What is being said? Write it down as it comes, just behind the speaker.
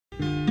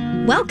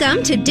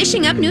Welcome to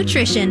Dishing Up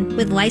Nutrition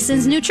with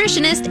licensed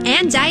nutritionists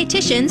and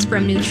dietitians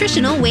from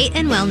Nutritional Weight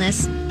and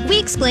Wellness. We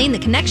explain the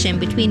connection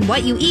between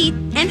what you eat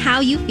and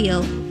how you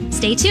feel.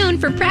 Stay tuned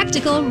for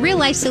practical,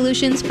 real-life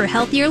solutions for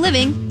healthier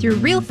living through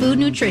real food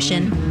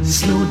nutrition.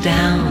 Slow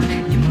down,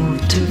 you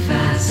move too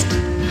fast.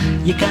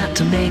 You got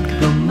to make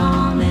the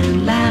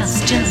morning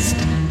last. Just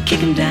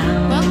kick 'em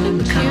down.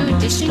 Welcome to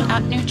Dishing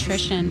Up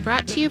Nutrition,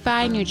 brought to you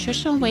by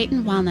Nutritional Weight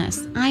and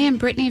Wellness. I am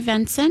Brittany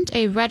Vincent,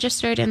 a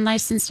registered and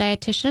licensed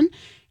dietitian,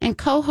 and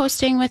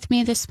co-hosting with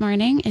me this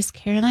morning is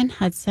Carolyn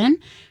Hudson,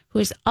 who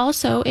is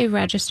also a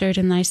registered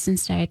and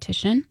licensed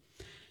dietitian.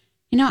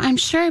 You know, I'm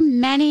sure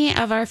many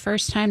of our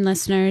first-time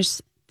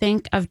listeners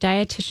think of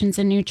dietitians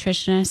and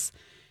nutritionists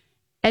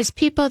as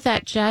people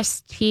that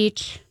just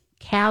teach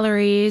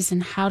calories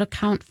and how to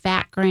count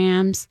fat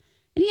grams.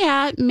 And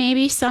yeah,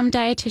 maybe some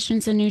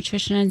dietitians and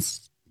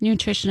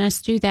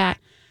nutritionists do that.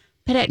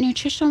 But at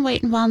Nutritional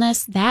Weight and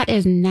Wellness, that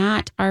is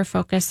not our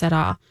focus at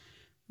all.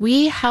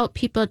 We help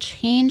people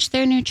change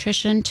their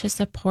nutrition to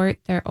support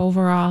their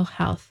overall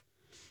health.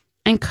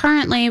 And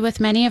currently, with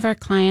many of our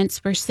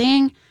clients, we're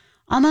seeing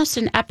almost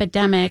an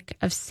epidemic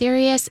of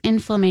serious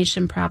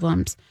inflammation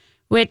problems,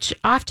 which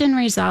often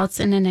results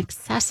in an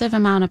excessive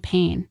amount of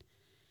pain.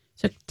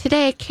 So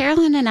today,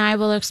 Carolyn and I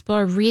will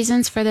explore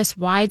reasons for this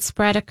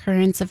widespread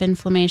occurrence of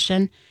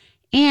inflammation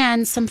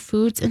and some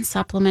foods and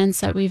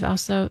supplements that we've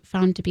also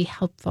found to be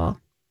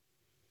helpful.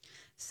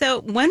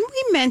 So when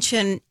we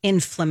mention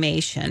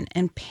inflammation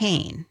and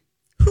pain,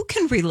 who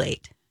can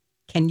relate?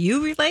 Can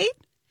you relate?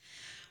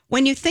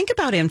 When you think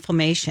about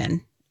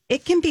inflammation,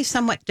 it can be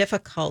somewhat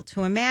difficult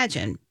to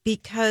imagine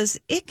because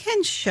it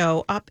can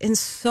show up in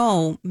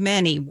so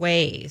many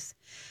ways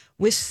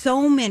with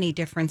so many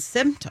different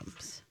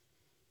symptoms.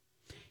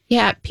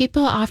 Yeah,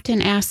 people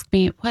often ask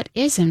me, what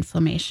is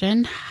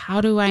inflammation?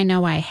 How do I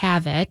know I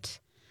have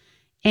it?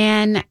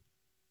 And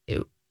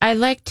I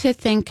like to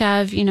think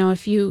of, you know,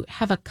 if you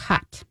have a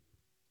cut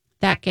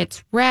that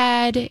gets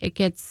red, it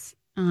gets,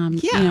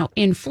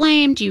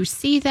 inflamed, you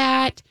see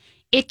that,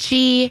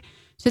 itchy.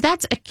 So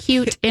that's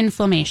acute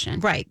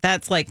inflammation. Right.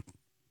 That's like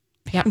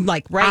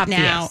right obvious.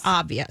 now,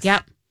 obvious.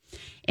 Yep.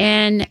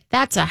 And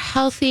that's a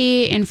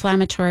healthy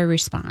inflammatory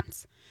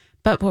response.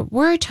 But what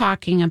we're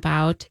talking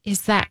about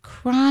is that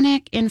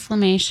chronic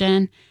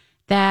inflammation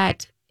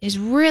that is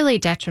really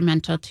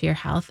detrimental to your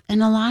health.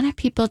 And a lot of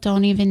people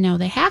don't even know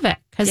they have it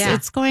because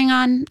it's going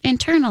on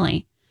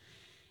internally.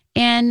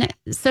 And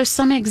so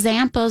some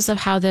examples of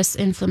how this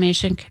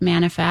inflammation can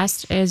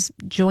manifest is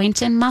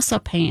joint and muscle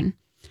pain,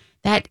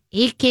 that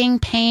aching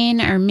pain,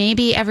 or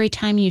maybe every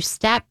time you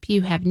step,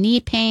 you have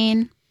knee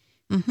pain.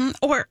 Mm-hmm.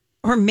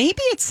 Or maybe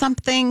it's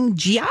something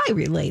GI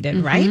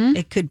related, right?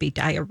 It could be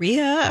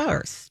diarrhea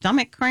or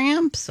stomach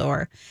cramps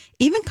or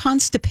even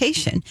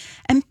constipation.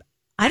 And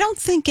I don't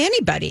think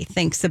anybody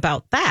thinks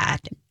about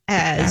that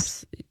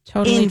as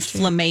totally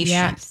inflammation.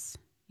 True. Yes.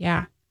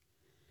 Yeah.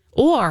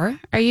 Or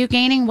are you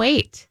gaining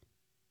weight?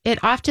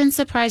 It often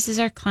surprises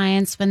our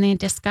clients when they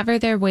discover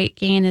their weight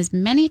gain is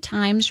many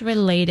times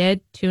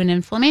related to an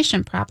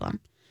inflammation problem.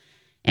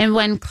 And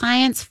when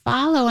clients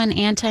follow an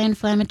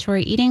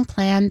anti-inflammatory eating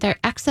plan, their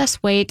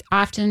excess weight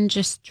often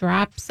just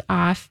drops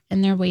off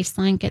and their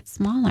waistline gets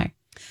smaller.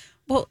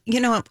 Well, you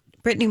know,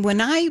 Brittany,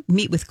 when I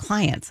meet with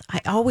clients,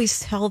 I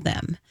always tell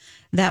them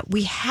that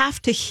we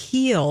have to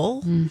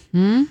heal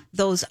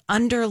those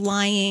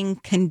underlying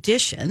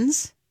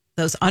conditions,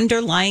 those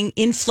underlying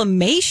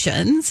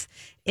inflammations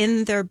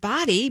in their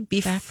body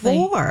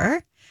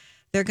before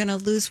they're going to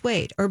lose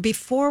weight or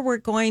before we're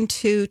going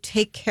to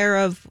take care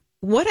of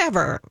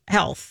whatever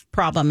health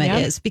problem it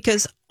is,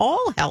 because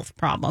all health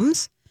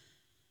problems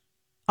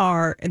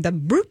are, the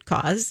root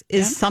cause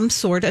is some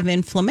sort of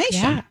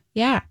inflammation.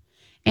 Yeah.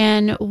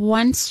 And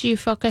once you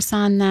focus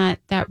on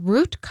that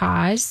root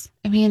cause,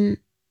 I mean,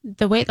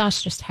 the weight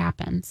loss just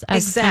happens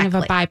as kind of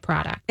a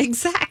byproduct.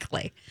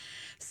 Exactly.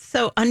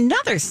 So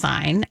another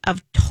sign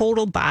of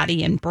total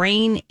body and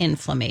brain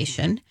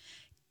inflammation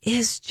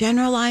is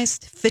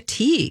generalized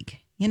fatigue.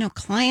 You know,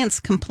 clients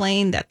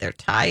complain that they're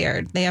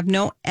tired, they have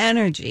no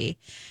energy,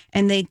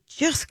 and they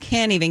just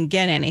can't even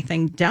get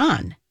anything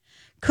done.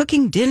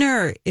 Cooking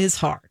dinner is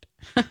hard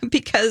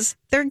because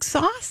they're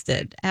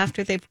exhausted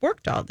after they've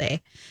worked all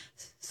day.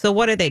 So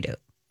what do?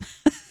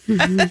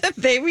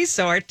 They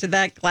resort to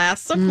that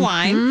glass of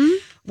wine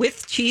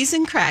with cheese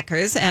and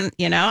crackers. And,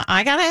 you know,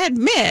 I got to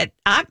admit,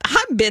 I've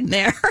been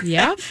there.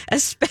 Yeah.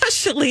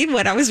 Especially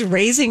when I was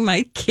raising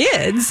my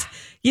kids.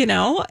 You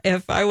know,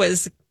 if I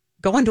was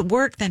going to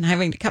work, then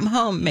having to come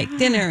home, make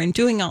dinner and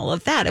doing all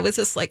of that. It was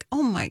just like,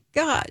 oh my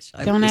gosh.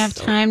 I don't have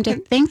time to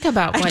think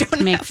about what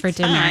to make for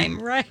dinner.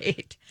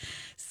 Right.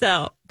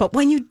 So, but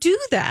when you do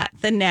that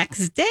the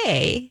next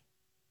day,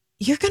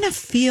 you're going to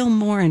feel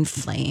more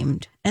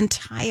inflamed and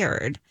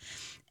tired.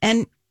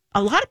 And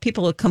a lot of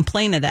people will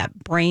complain of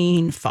that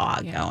brain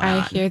fog going on. I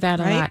hear that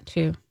a lot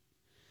too.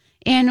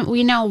 And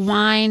we know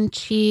wine,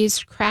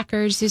 cheese,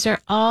 crackers, these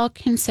are all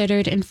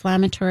considered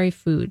inflammatory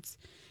foods.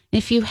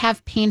 If you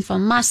have painful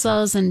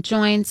muscles and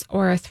joints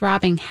or a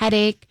throbbing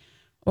headache,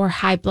 or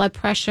high blood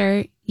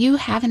pressure, you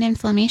have an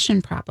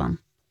inflammation problem.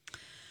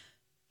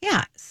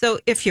 Yeah. So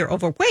if you're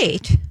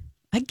overweight,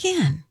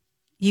 again,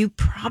 you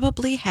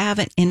probably have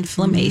an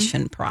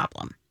inflammation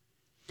problem.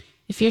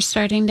 If you're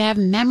starting to have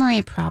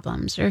memory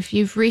problems, or if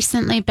you've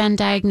recently been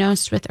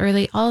diagnosed with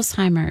early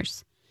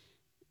Alzheimer's,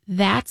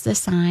 that's a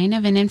sign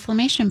of an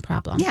inflammation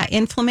problem. Yeah,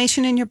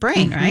 inflammation in your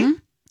brain, right?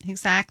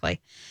 Exactly.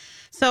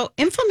 So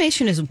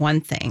inflammation is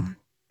one thing,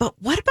 but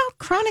what about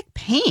chronic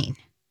pain?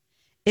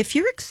 If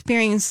you're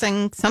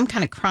experiencing some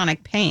kind of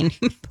chronic pain,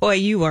 boy,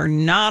 you are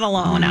not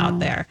alone out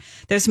there.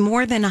 There's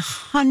more than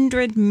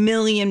 100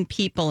 million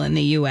people in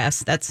the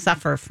U.S. that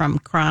suffer from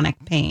chronic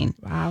pain.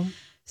 Wow.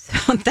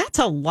 So that's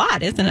a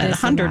lot, isn't it?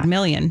 100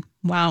 million.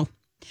 Wow.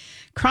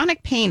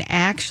 Chronic pain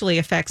actually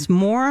affects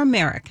more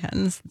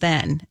Americans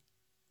than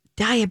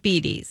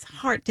diabetes,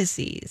 heart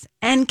disease,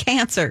 and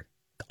cancer,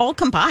 all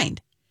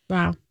combined.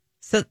 Wow.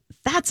 So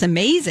that's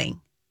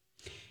amazing.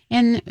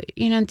 And,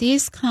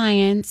 these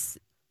clients,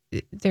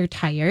 they're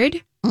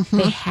tired.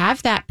 They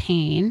have that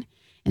pain.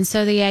 And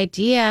so the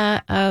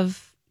idea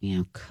of,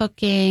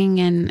 cooking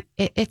and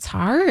it's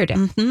hard.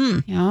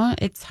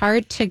 It's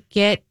hard to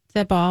get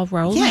the ball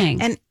rolling.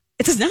 Yeah, and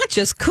it's not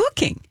just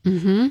cooking.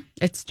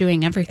 It's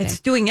doing everything. It's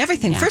doing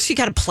everything. Yeah. First, you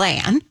got to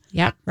plan.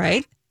 Yep.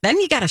 Right? Then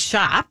you got to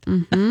shop.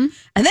 And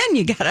then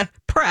you got to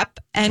prep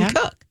and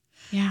cook.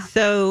 Yeah.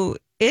 So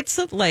it's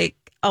like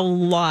a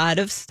lot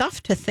of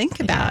stuff to think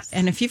about.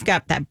 And if you've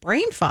got that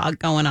brain fog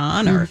going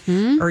on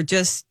or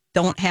just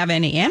don't have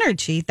any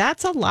energy,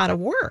 that's a lot of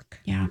work.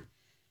 Yeah.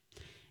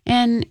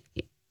 And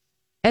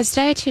as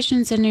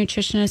dietitians and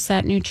nutritionists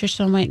at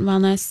Nutritional Weight and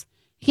Wellness,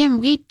 again,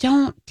 we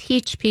don't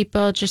teach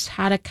people just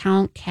how to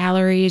count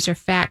calories or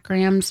fat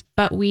grams,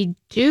 but we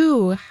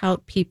do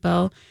help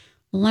people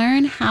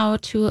learn how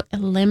to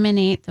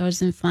eliminate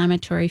those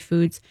inflammatory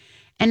foods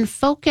and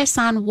focus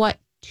on what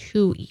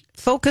to eat.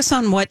 Focus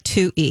on what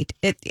to eat.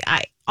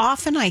 I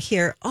often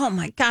hear, oh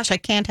my gosh, I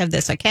can't have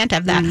this. I can't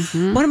have that.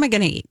 What am I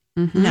going to eat?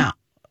 No.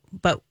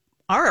 But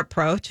our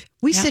approach,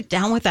 we sit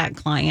down with that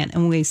client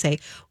and we say,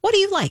 what do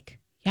you like?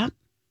 Yep.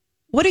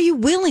 What are you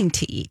willing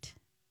to eat?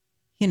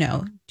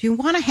 Do you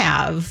want to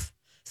have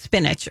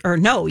spinach or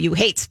no, you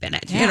hate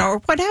spinach, or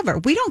whatever.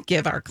 We don't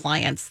give our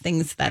clients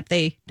things that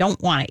they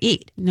don't want to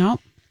eat. No.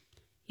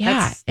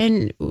 Yeah.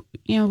 And,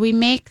 we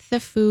make the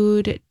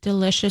food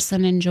delicious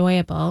and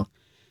enjoyable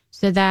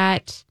so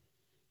that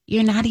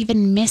you're not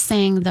even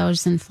missing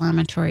those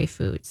inflammatory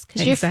foods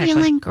because you're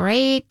feeling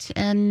great.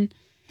 And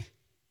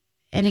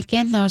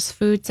again, those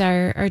foods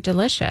are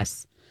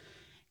delicious.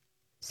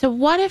 So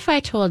what if I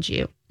told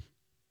you,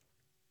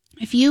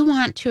 if you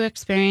want to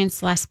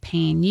experience less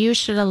pain, you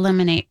should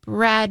eliminate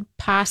bread,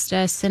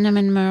 pasta,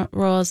 cinnamon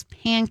rolls,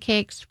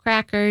 pancakes,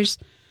 crackers,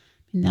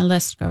 and the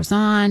list goes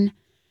on,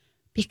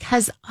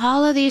 because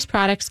all of these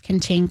products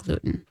contain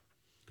gluten,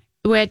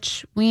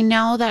 which we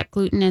know that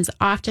gluten is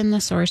often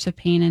the source of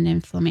pain and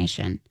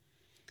inflammation.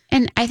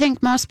 And I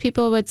think most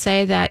people would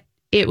say that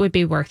it would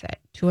be worth it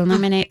to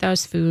eliminate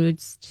those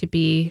foods to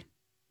be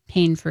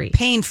pain-free.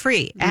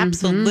 Pain-free,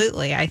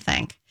 absolutely, I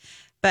think.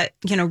 But,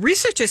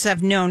 researchers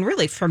have known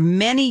really for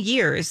many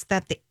years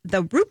that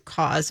the root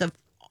cause of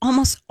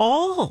almost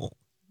all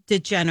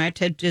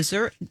degenerative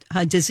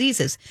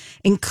diseases,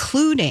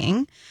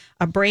 including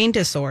a brain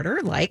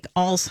disorder like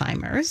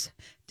Alzheimer's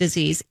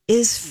disease,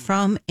 is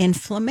from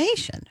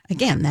inflammation.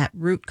 Again, that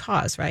root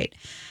cause, right?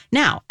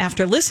 Now,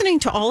 after listening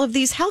to all of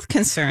these health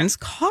concerns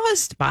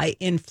caused by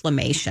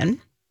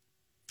inflammation,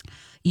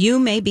 you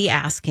may be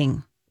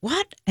asking,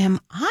 what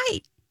am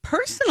I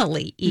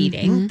personally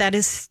eating that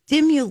is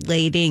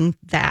stimulating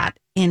that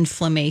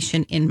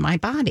inflammation in my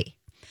body?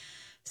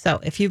 So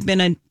if you've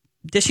been a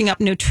Dishing Up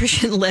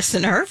Nutrition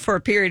listener for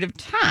a period of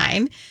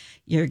time,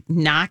 you're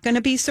not going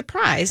to be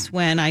surprised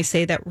when I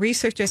say that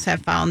researchers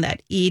have found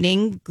that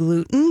eating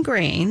gluten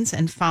grains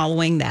and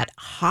following that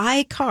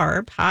high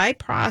carb, high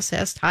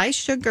processed, high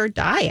sugar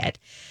diet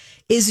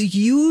is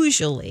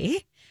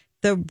usually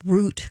the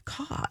root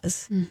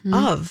cause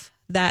of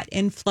that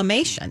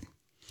inflammation.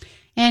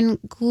 And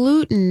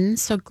gluten,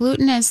 so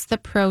gluten is the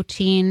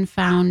protein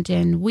found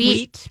in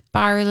wheat,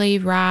 barley,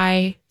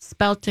 rye,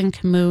 spelt and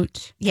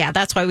kamut. Yeah,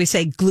 that's why we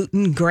say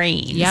gluten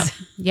grains.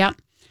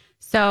 Yep.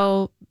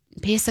 So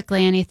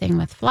basically anything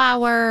with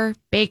flour,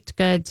 baked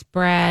goods,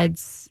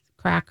 breads,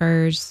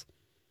 crackers,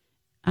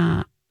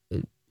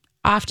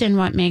 often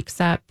what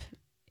makes up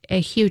a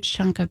huge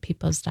chunk of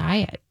people's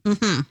diet.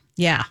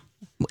 Yeah,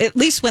 at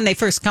least when they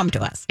first come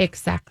to us.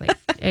 Exactly.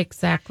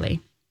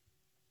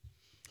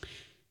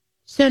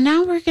 So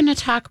now we're going to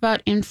talk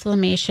about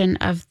inflammation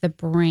of the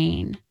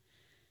brain.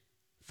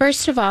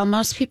 First of all,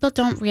 most people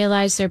don't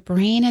realize their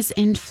brain is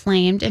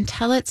inflamed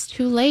until it's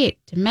too late.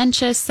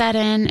 Dementia set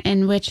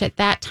in which at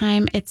that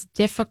time it's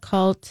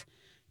difficult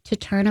to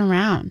turn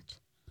around.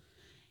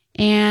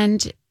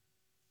 And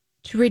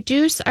to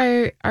reduce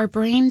our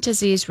brain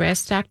disease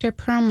risk, Dr.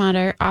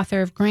 Perlmutter,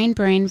 author of Grain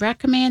Brain,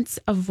 recommends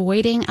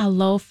avoiding a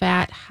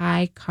low-fat,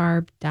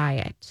 high-carb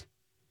diet.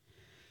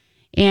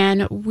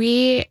 And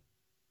we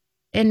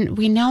And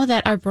we know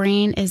that our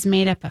brain is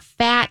made up of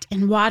fat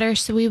and water,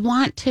 so we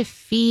want to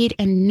feed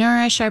and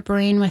nourish our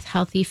brain with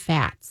healthy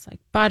fats like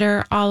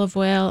butter, olive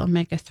oil,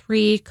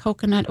 omega-3,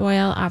 coconut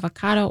oil,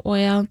 avocado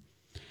oil,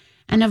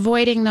 and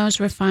avoiding those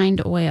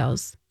refined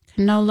oils,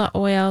 canola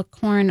oil,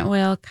 corn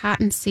oil,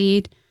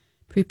 cottonseed,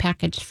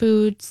 prepackaged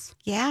foods.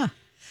 Yeah.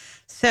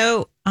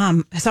 So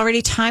it's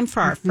already time for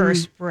our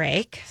first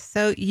break.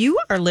 So you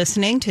are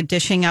listening to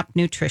Dishing Up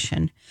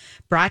Nutrition,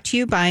 brought to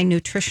you by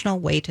Nutritional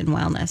Weight and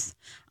Wellness.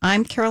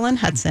 I'm Carolyn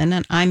Hudson,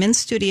 and I'm in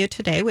studio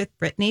today with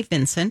Brittany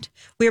Vincent.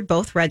 We are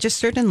both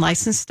registered and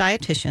licensed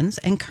dietitians,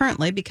 and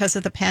currently, because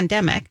of the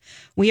pandemic,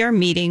 we are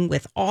meeting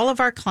with all of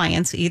our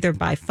clients either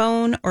by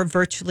phone or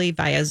virtually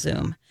via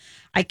Zoom.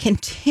 I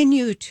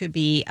continue to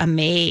be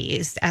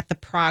amazed at the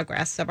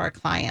progress of our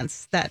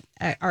clients that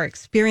are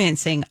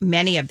experiencing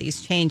many of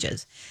these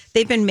changes.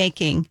 They've been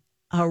making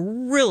a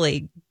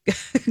really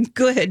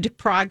good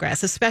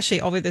progress,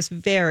 especially over this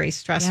very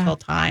stressful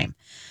time.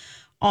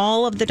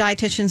 All of the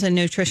dietitians and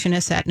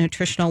nutritionists at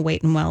Nutritional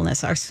Weight and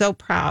Wellness are so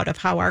proud of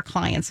how our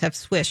clients have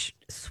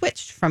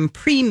switched from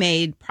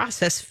pre-made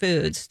processed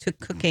foods to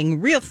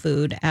cooking real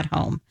food at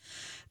home.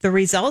 The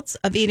results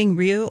of eating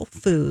real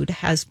food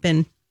has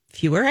been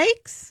fewer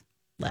aches,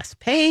 less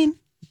pain,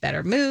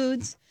 better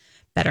moods,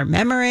 better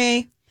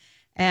memory,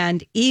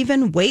 and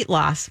even weight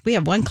loss. We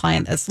have one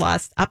client that's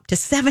lost up to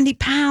 70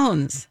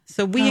 pounds.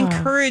 So we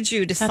encourage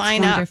you to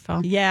sign up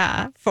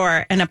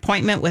for an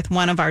appointment with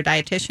one of our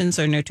dietitians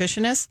or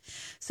nutritionists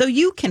so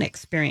you can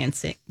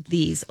experience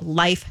these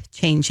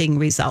life-changing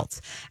results.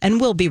 And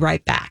we'll be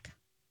right back.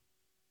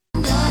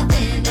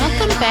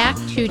 Welcome back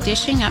to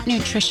Dishing Up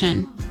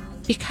Nutrition.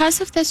 Because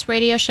of this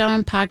radio show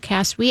and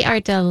podcast, we are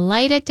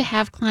delighted to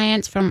have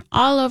clients from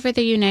all over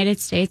the United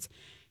States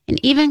and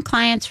even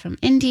clients from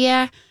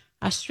India,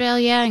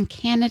 Australia, and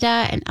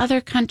Canada, and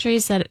other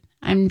countries that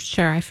I'm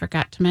sure I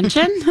forgot to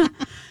mention.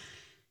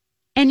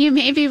 And you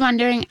may be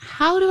wondering,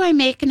 how do I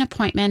make an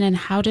appointment and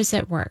how does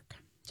it work?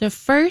 So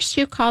first,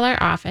 you call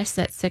our office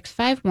at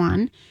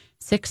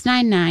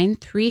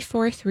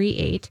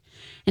 651-699-3438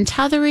 and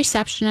tell the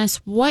receptionist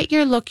what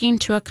you're looking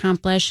to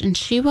accomplish, and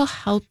she will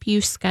help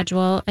you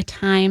schedule a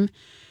time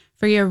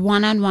for your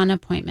one-on-one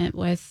appointment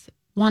with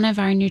one of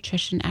our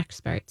nutrition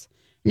experts.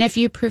 And if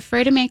you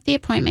prefer to make the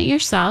appointment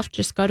yourself,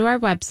 just go to our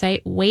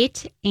website,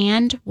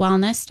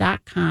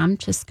 weightandwellness.com,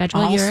 to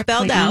schedule your appointment.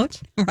 All spelled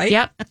out, right?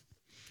 Yep.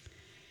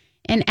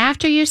 And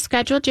after you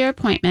scheduled your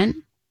appointment,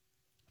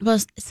 we'll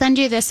send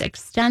you this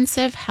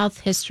extensive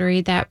health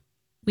history that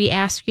we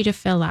ask you to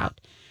fill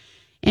out.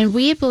 And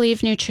we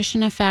believe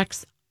nutrition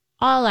affects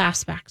all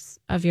aspects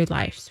of your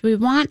life. So we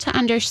want to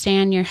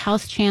understand your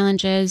health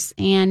challenges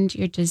and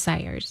your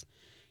desires.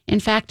 In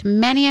fact,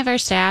 many of our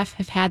staff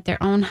have had their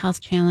own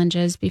health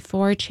challenges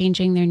before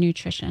changing their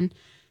nutrition.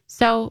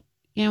 So,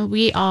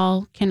 we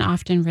all can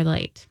often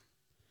relate.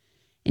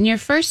 And your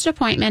first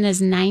appointment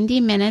is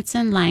 90 minutes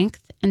in length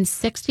and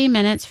 60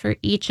 minutes for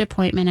each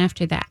appointment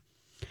after that.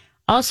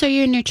 Also,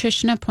 your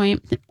nutrition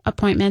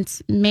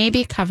appointments may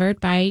be covered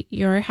by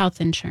your health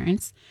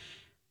insurance.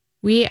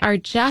 We are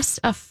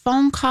just a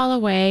phone call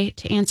away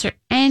to answer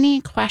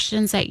any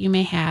questions that you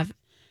may have.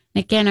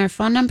 And again, our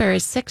phone number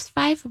is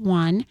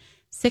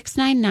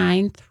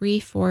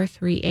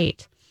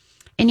 651-699-3438.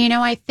 And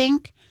I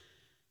think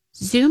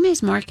Zoom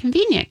is more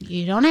convenient.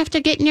 You don't have to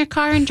get in your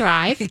car and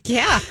drive.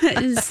 Yeah.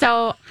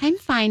 So I'm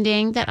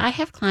finding that I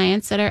have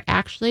clients that are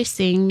actually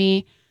seeing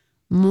me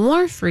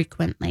more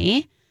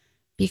frequently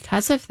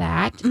because of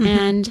that. Mm-hmm.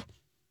 And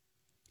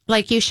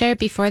like you shared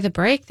before the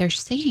break, they're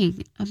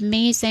seeing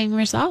amazing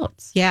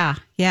results. Yeah.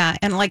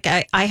 And like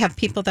I have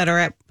people that are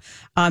at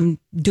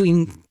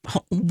doing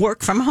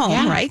work from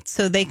home, right?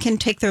 So they can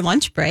take their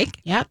lunch break.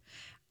 Yep.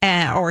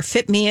 Or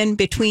fit me in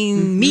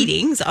between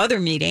meetings, other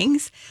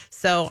meetings.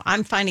 So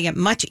I'm finding it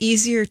much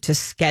easier to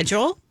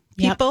schedule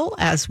people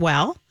as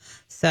well.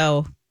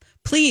 So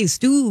please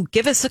do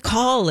give us a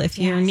call if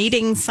you're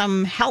needing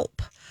some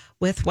help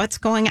with what's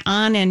going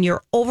on in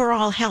your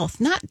overall health,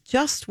 not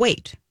just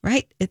weight,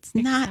 right? It's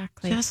not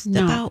just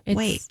about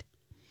weight.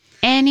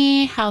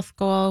 Any health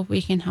goal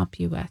we can help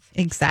you with.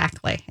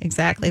 Exactly.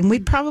 And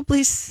we've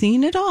probably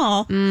seen it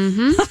all.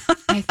 Mm-hmm.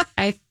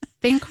 I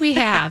think we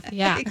have.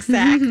 Yeah,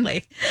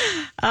 exactly.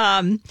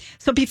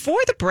 So before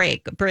the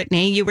break,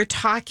 Brittany, you were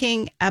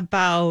talking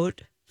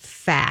about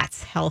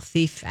fats,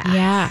 healthy fats.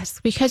 Yes,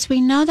 because we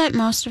know that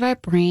most of our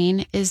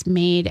brain is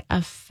made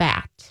of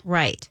fat.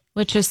 Right.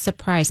 Which is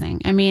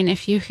surprising. I mean,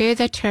 if you hear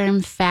the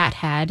term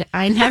fathead,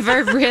 I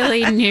never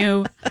really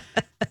knew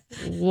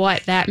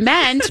what that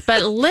meant,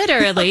 but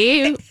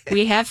literally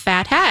we have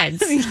fat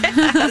heads.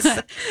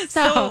 Yes.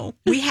 So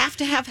we have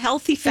to have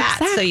healthy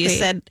fats. Exactly. So you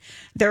said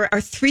there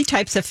are 3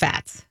 types of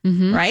fats,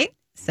 right?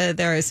 So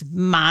there's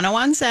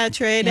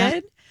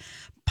monounsaturated,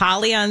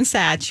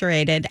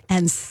 polyunsaturated,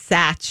 and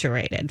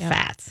saturated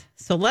fats.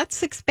 So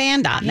let's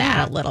expand on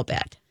that a little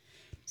bit.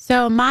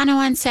 So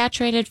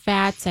monounsaturated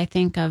fats, I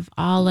think of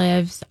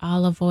olives,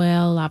 olive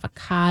oil,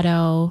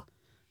 avocado,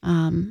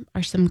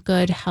 are some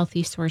good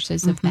healthy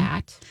sources of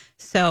that.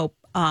 So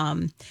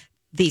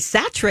the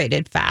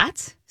saturated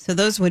fats. So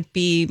those would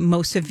be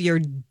most of your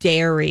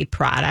dairy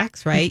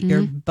products, right?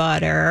 Your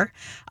butter,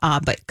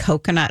 but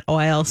coconut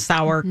oil,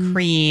 sour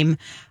cream,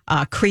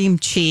 cream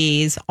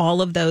cheese,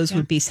 all of those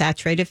would be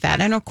saturated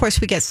fat. And of course,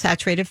 we get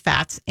saturated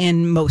fats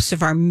in most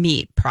of our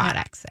meat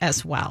products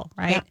as well,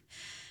 right? Yep.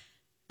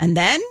 And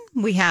then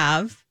we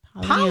have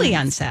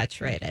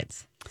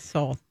polyunsaturated.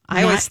 So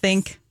I always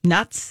think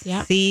nuts,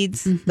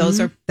 seeds, those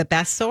are the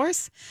best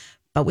source.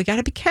 But we got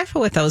to be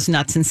careful with those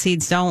nuts and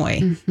seeds, don't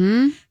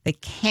we? They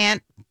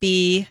can't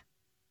be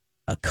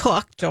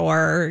cooked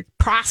or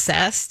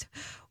processed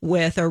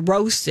with or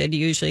roasted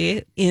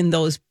usually in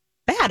those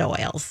bad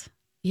oils.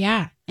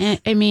 Yeah.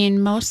 And, I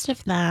mean, most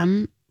of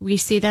them, we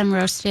see them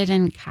roasted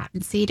in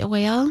cottonseed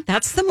oil.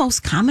 That's the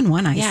most common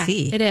one I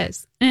see. It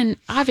is. And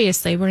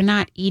obviously, we're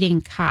not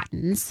eating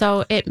cotton.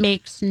 So it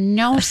makes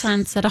no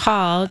sense at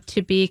all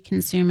to be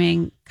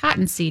consuming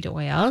cottonseed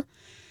oil.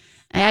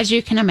 As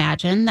you can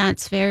imagine,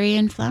 that's very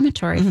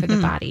inflammatory for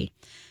the body.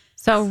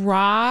 So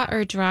raw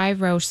or dry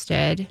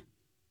roasted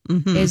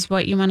is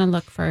what you want to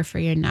look for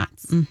your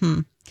nuts.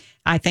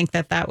 I think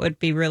that would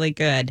be really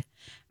good.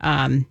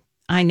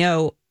 I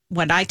know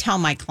what I tell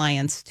my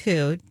clients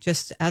too,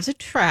 just as a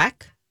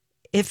trick,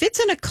 if it's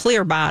in a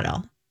clear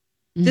bottle,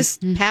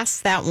 just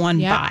pass that one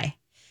by.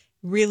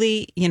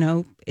 Really,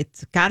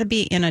 it's got to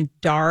be in a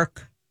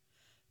dark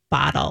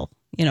bottle.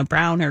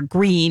 Brown or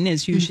green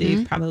is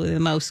usually probably the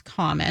most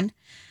common.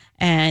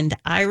 And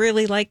I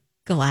really like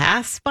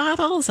glass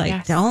bottles.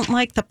 I don't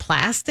like the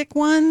plastic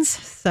ones.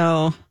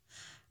 So,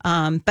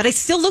 but I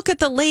still look at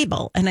the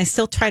label and I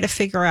still try to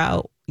figure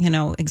out,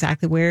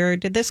 exactly where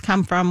did this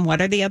come from?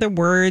 What are the other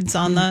words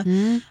on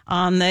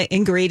the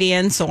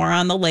ingredients or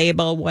on the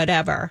label,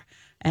 whatever.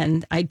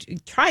 And I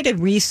try to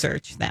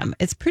research them.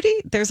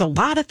 There's a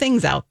lot of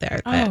things out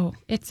there.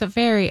 It's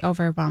very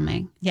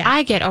overwhelming. Yeah.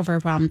 I get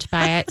overwhelmed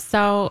by it.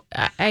 So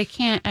I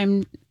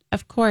can't,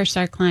 of course,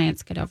 our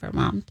clients get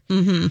overwhelmed.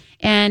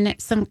 And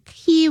some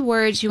key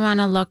words you want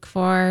to look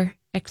for: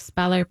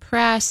 expeller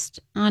pressed,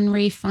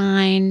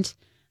 unrefined,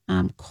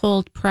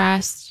 cold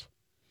pressed.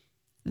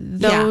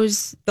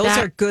 Those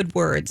are good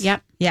words.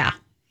 Yep. Yeah.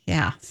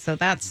 So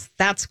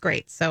that's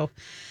great. So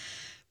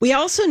we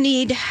also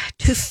need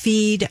to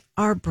feed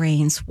our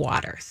brains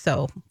water.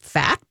 So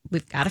fat,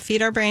 we've got to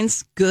feed our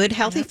brains good,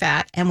 healthy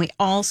fat. And we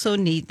also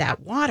need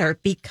that water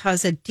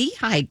because a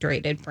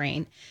dehydrated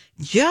brain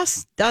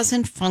just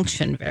doesn't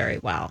function very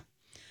well.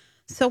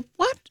 So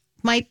what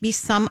might be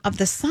some of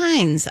the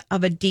signs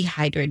of a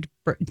dehydrated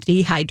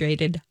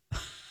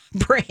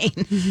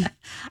brain?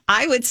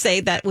 I would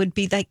say that would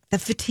be like the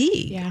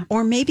fatigue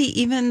or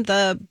maybe even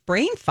the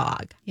brain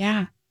fog.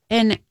 Yeah.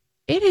 And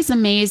it is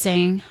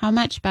amazing how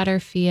much better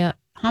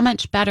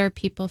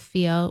people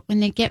feel when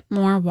they get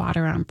more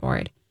water on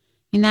board.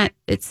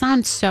 It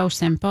sounds so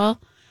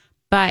simple,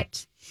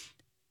 but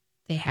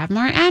they have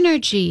more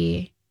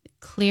energy,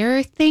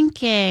 clearer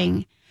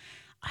thinking.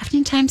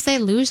 Oftentimes they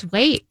lose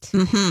weight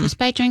just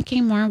by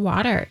drinking more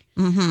water.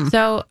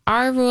 So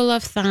our rule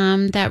of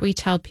thumb that we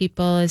tell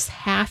people is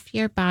half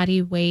your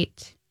body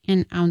weight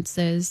in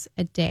ounces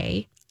a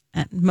day.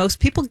 And most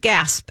people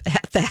gasp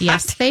at that.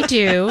 Yes, they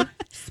do.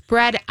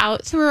 Spread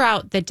out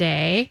throughout the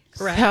day.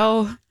 Correct.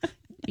 So,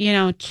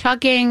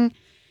 chugging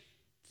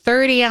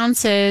 30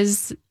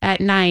 ounces at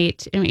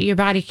night, your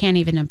body can't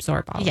even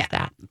absorb all of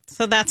that.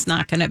 So that's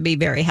not going to be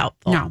very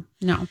helpful.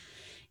 No.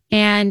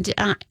 And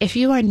if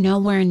you are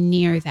nowhere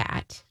near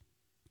that,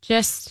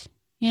 just,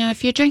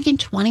 if you're drinking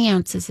 20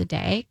 ounces a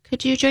day,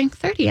 could you drink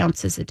 30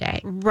 ounces a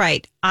day?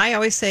 Right. I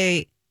always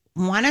say,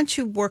 why don't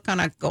you work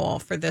on a goal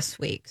for this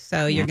week?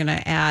 So you're going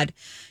to add,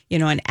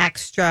 an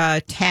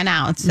extra 10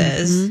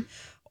 ounces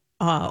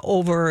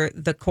over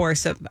the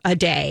course of a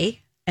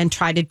day and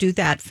try to do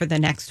that for the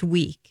next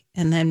week.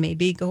 And then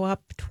maybe go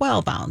up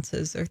 12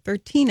 ounces or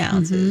 13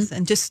 ounces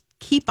and just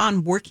keep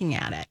on working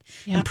at it.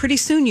 Yep. And pretty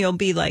soon you'll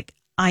be like,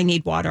 I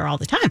need water all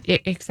the time.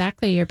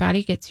 Exactly. Your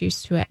body gets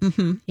used to it.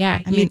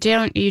 Yeah.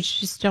 You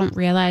just don't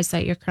realize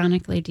that you're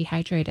chronically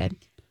dehydrated.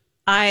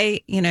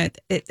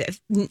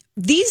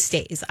 These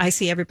days I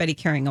see everybody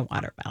carrying a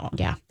water bottle.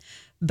 Yeah.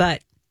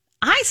 But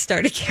I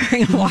started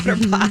carrying a water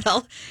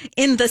bottle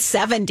in the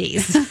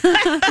 70s.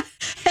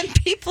 And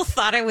people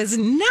thought I was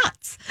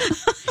nuts.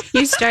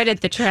 You started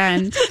the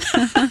trend.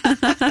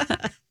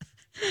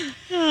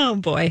 Oh,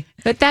 boy.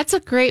 But that's a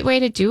great way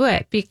to do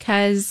it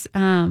because,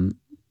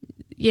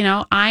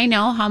 I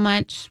know how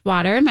much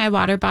water my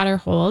water bottle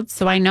holds.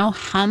 So I know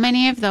how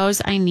many of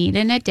those I need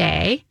in a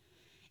day.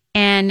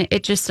 And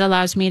it just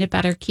allows me to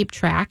better keep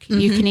track.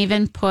 You can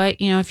even put,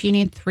 if you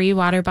need 3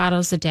 water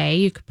bottles a day,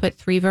 you could put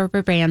 3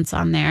 rubber bands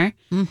on there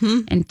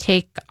and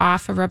take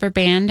off a rubber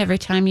band every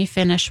time you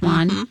finish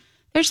one.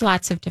 There's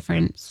lots of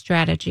different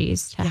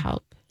strategies to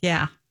help.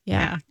 Yeah.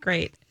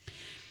 Great.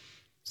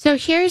 So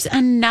here's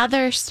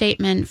another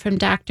statement from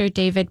Dr.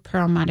 David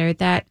Perlmutter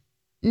that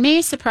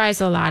may surprise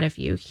a lot of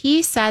you.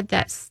 He said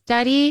that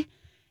study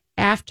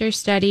after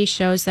study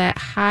shows that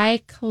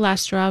high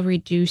cholesterol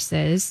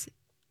reduces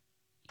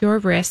your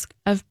risk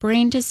of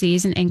brain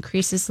disease and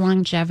increases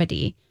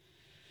longevity.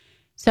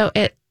 So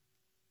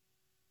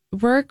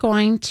we're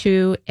going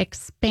to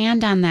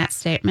expand on that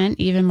statement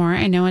even more.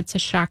 I know it's a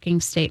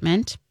shocking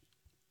statement,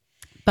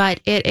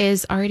 but it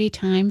is already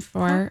time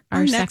for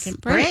our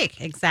second break.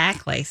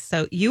 Exactly.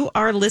 So you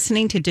are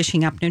listening to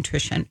Dishing Up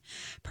Nutrition.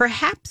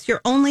 Perhaps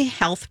your only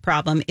health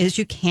problem is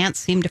you can't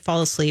seem to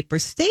fall asleep or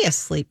stay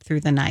asleep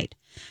through the night.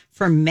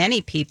 For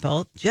many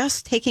people,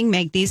 just taking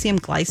magnesium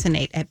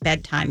glycinate at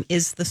bedtime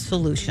is the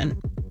solution.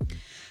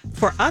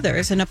 For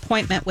others, an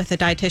appointment with a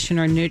dietitian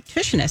or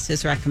nutritionist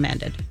is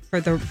recommended. For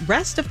the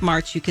rest of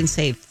March, you can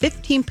save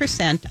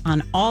 15%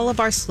 on all of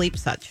our sleep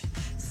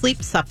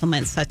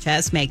supplements such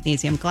as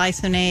magnesium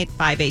glycinate,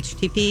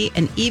 5-HTP,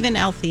 and even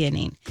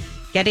L-theanine.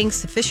 Getting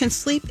sufficient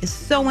sleep is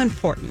so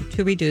important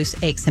to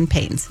reduce aches and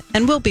pains.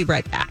 And we'll be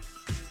right back.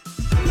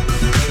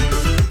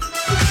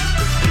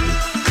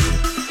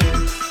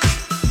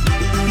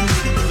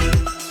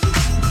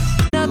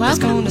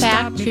 Welcome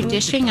back to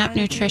Dishing Up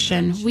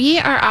Nutrition. We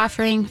are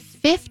offering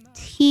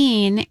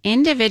 15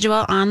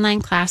 individual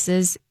online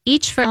classes,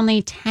 each for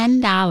only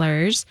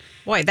 $10.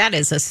 Boy, that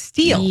is a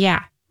steal.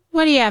 Yeah.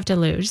 What do you have to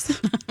lose?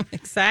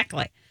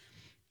 Exactly.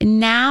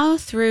 Now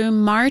through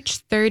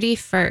March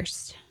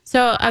 31st.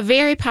 So a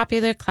very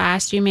popular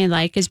class you may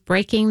like is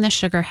Breaking the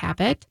Sugar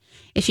Habit.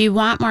 If you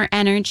want more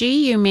energy,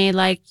 you may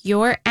like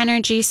Your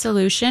Energy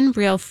Solution,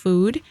 Real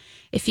Food.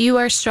 If you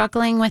are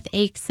struggling with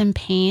aches and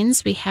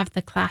pains, we have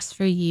the class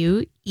for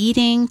you,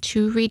 Eating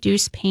to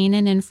Reduce Pain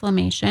and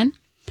Inflammation.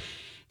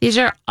 These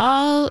are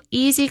all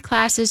easy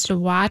classes to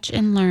watch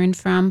and learn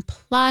from,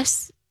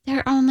 plus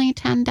they're only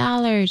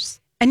 $10.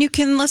 And you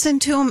can listen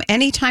to them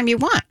anytime you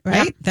want,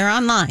 right? Yep. They're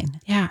online.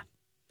 Yeah.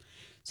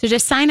 So to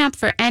sign up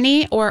for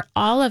any or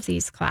all of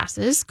these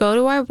classes, go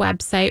to our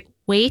website,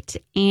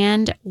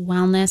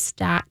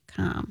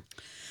 weightandwellness.com.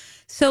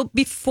 So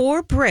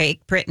before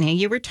break, Brittany,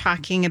 you were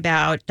talking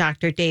about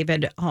Dr.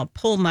 David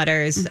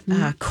Perlmutter's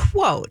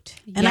quote.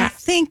 And I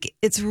think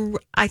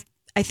I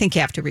think you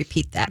have to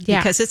repeat that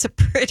because it's a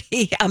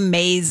pretty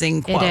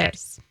amazing quote. It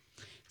is.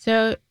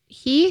 So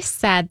he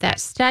said that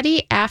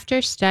study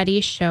after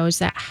study shows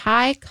that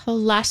high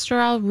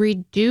cholesterol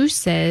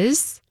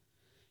reduces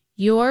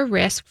your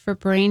risk for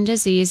brain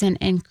disease and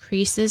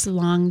increases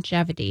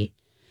longevity.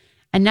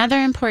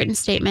 Another important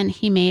statement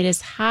he made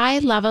is high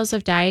levels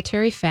of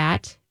dietary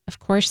fat, of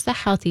course, the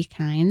healthy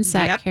kinds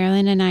that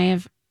Carolyn and I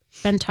have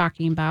been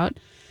talking about,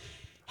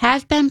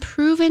 have been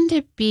proven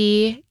to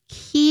be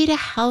key to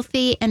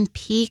healthy and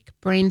peak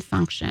brain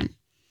function.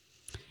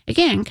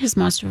 Again, because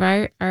most of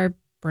our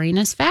brain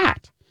is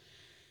fat.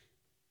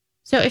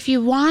 So if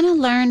you want to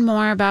learn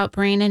more about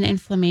brain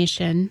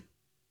inflammation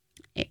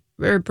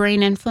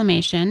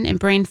and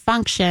brain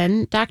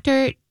function,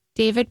 Dr.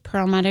 David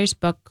Perlmutter's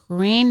book,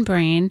 Grain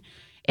Brain,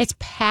 it's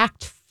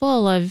packed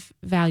full of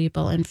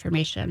valuable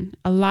information.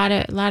 A lot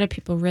of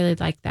people really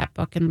like that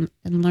book and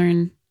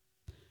learn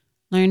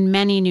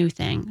many new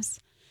things.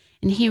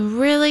 And he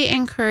really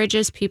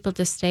encourages people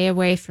to stay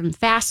away from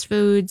fast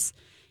foods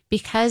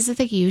because of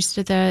the use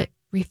of the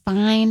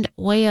refined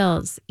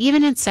oils,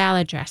 even in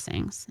salad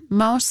dressings.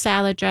 Most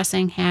salad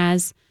dressing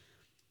has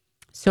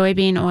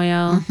soybean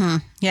oil. Mm-hmm.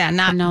 Yeah,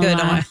 not canola,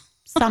 good oil.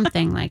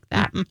 Something like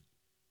that. And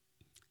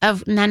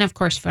then, of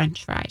course,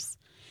 French fries.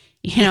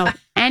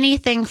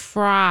 Anything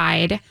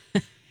fried,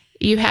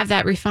 you have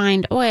that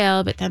refined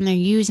oil, but then they're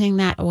using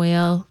that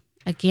oil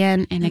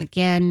again and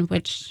again,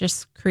 which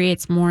just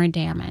creates more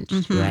damage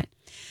to it.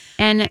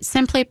 And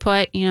simply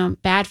put,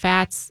 bad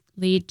fats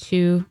lead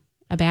to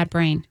a bad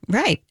brain.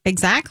 Right,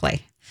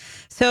 exactly.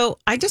 So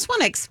I just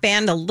want to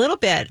expand a little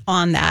bit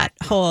on that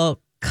whole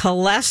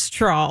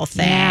cholesterol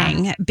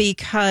thing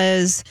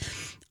because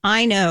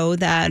I know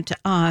that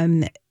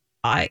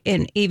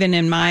even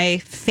in my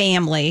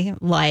family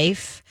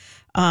life,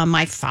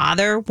 my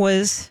father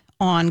was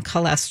on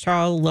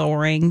cholesterol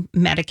lowering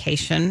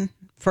medication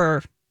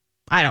for,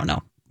 I don't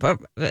know, for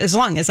as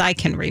long as I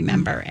can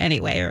remember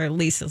anyway, or at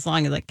least as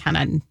long as I kind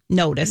of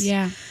noticed.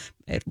 Yeah.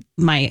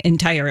 My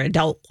entire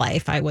adult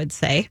life, I would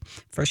say,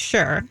 for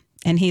sure.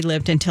 And he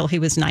lived until he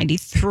was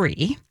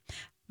 93.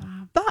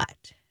 Wow.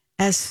 But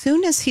as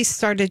soon as he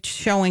started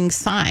showing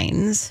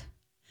signs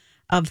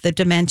of the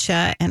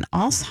dementia and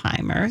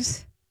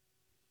Alzheimer's,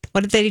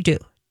 what did they do?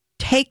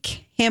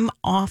 Take him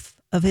off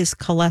of his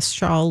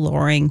cholesterol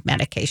lowering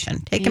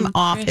medication. Take him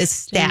off his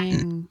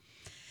statin.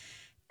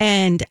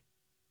 And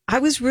I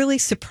was really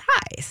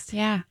surprised.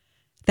 Yeah.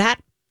 That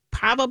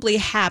probably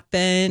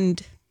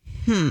happened,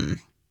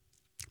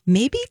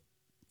 maybe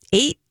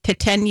 8 to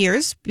 10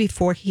 years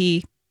before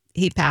he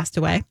passed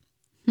away.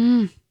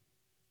 Wow.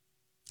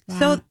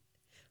 So,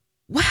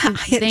 wow.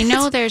 They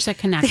know there's a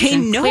connection. They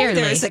know clearly.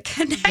 There's a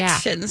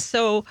connection. Yeah.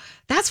 So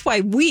that's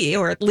why we,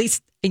 or at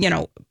least,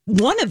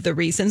 one of the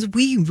reasons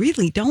we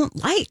really don't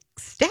like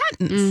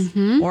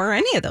statins or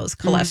any of those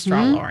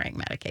cholesterol lowering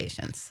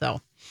medications. So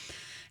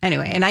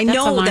anyway, and I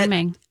know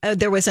alarming. That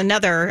there was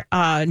another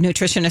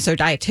nutritionist or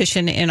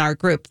dietitian in our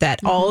group that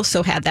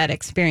also had that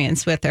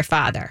experience with their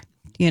father,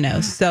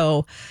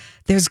 so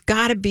there's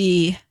got to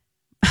be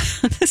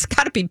there's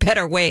got to be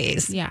better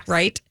ways, Yes.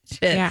 right?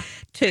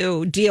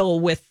 To deal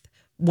with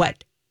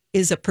what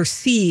is a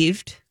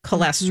perceived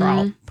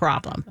cholesterol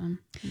problem.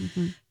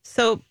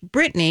 So,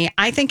 Brittany,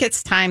 I think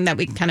it's time that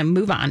we kind of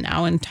move on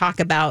now and talk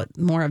about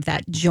more of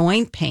that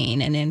joint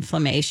pain and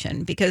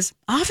inflammation, because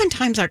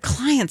oftentimes our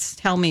clients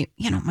tell me,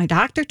 my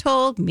doctor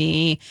told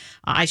me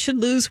I should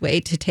lose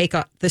weight to take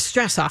the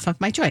stress off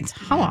of my joints.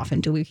 How often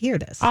do we hear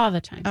this? All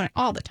the time.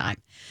 All the time.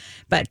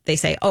 But they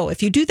say,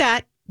 if you do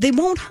that, they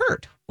won't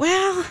hurt.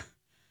 Well,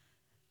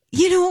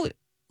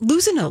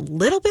 losing a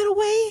little bit of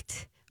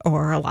weight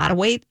or a lot of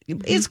weight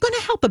is going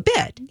to help a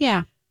bit.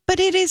 Yeah. But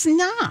it is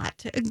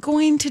not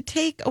going to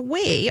take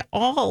away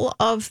all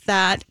of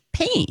that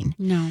pain.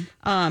 No.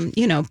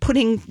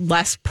 Putting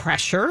less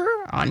pressure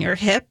on your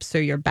hips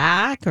or your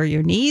back or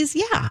your knees.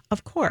 Yeah,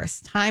 of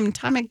course. Time and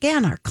time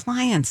again, our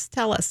clients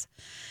tell us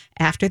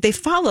after they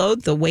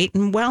followed the weight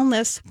and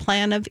wellness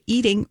plan of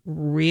eating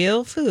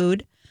real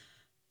food,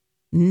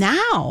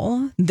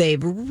 now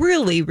they've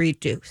really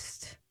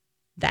reduced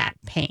that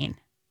pain.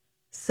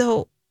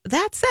 So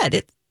that said,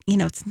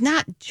 it's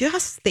not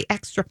just the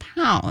extra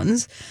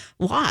pounds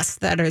lost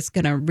that is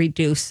going to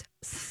reduce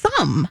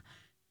some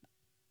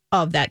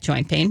of that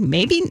joint pain,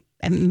 maybe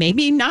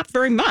not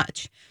very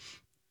much,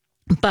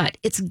 but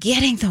it's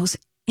getting those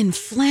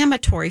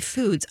inflammatory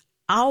foods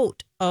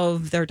out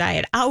of their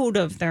diet, out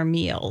of their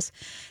meals.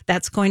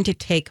 That's going to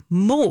take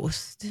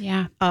most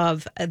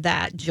of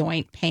that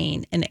joint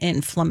pain and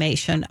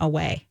inflammation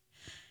away.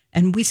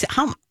 And we see,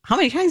 how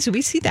many times do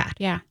we see that?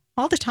 Yeah.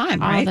 All the time,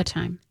 right?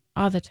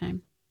 All the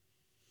time.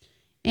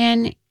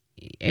 And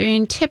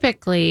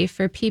typically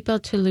for people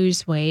to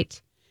lose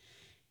weight,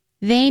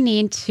 they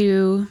need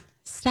to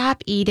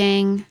stop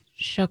eating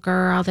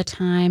sugar all the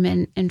time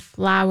and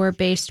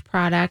flour-based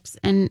products.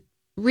 And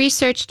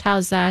research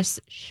tells us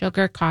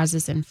sugar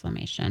causes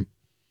inflammation.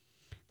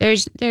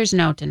 There's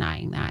no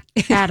denying that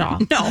at all.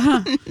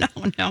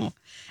 No.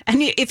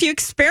 And if you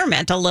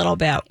experiment a little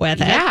bit with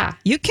it,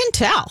 you can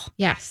tell.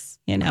 Yes.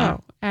 Oh,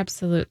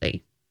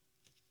 absolutely.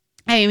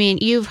 I mean,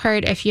 you've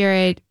heard, if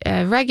you're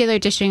a regular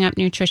Dishing Up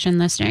Nutrition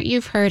listener,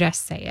 you've heard us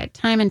say it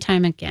time and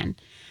time again.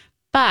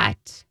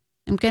 But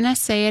I'm going to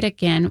say it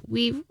again.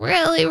 We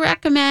really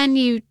recommend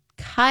you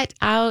cut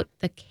out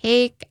the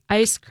cake,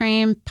 ice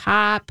cream,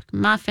 pop,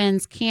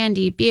 muffins,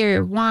 candy,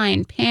 beer,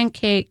 wine,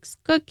 pancakes,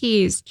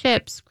 cookies,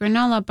 chips,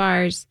 granola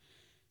bars,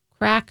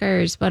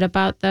 crackers. What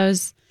about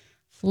those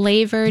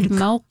flavored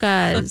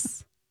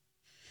mochas?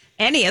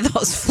 Any of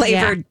those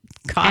flavored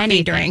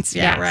coffee drinks.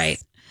 Yeah,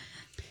 right.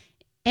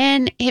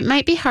 And it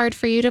might be hard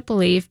for you to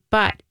believe,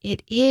 but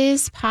it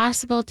is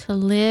possible to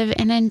live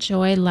and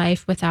enjoy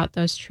life without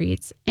those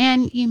treats.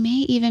 And you may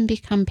even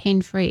become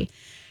pain-free.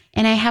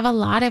 And I have a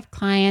lot of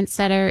clients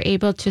that are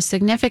able to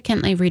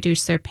significantly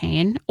reduce their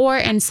pain,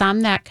 and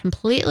some that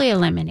completely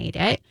eliminate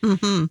it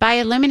by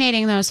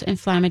eliminating those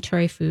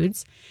inflammatory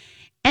foods.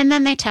 And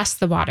then they test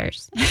the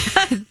waters.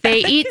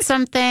 They eat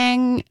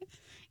something,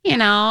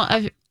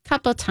 a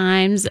couple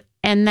times,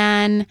 and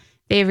then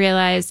they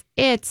realize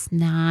it's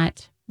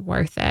not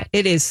worth it.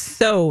 It is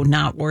so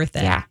not worth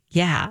it. Yeah.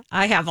 Yeah.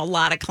 I have a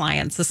lot of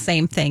clients, the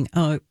same thing.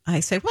 I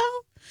say,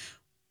 well,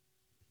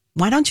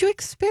 why don't you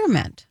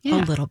experiment a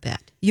little bit?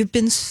 You've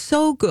been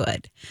so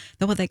good.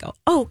 Then when they go,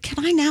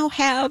 can I now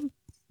have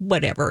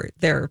whatever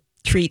their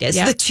treat is?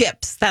 The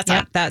chips. That's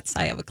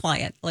I have a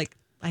client.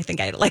 I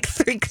think I had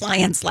 3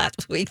 clients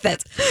last week.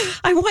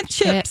 I want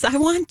chips. I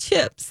want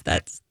chips.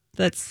 That's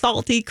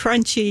salty,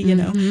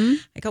 crunchy,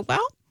 I go,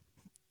 well,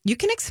 you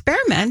can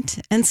experiment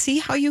and see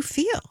how you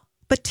feel.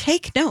 But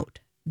take note,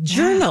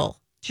 journal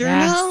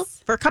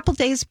for a couple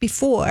days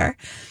before,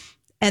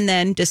 and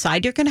then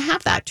decide you're going to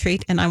have that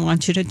treat. And I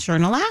want you to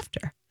journal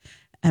after.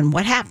 And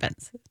what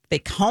happens? They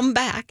come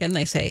back and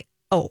they say,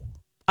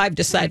 I've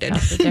decided,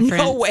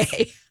 no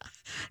way.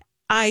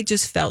 I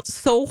just felt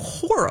so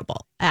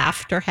horrible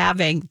after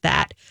having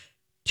that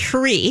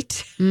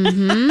treat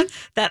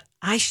that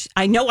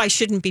I know I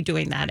shouldn't be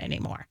doing that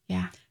anymore.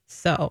 Yeah.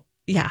 So,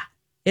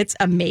 it's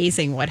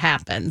amazing what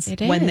happens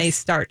when they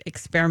start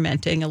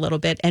experimenting a little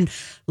bit and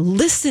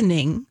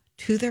listening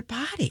to their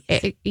body.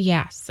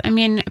 Yes. I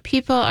mean,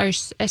 people are,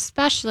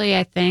 especially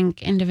I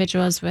think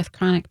individuals with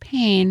chronic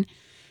pain,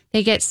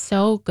 they get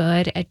so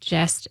good at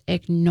just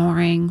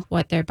ignoring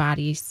what their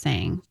body's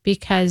saying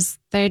because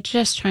they're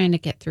just trying to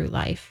get through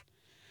life.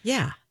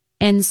 Yeah.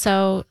 And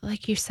so,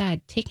 like you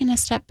said, taking a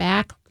step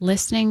back,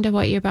 listening to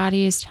what your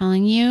body is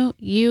telling you,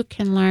 you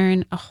can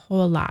learn a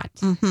whole lot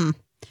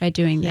by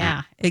doing that.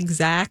 Yeah,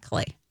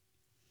 exactly.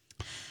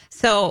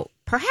 So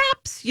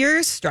perhaps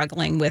you're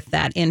struggling with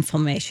that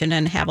inflammation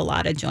and have a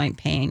lot of joint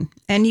pain,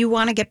 and you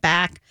want to get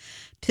back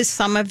to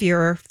some of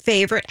your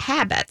favorite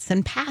habits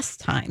and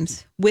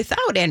pastimes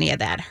without any of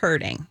that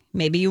hurting.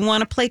 Maybe you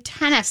want to play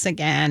tennis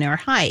again or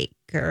hike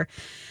or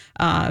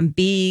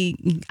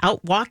be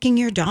out walking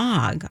your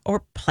dog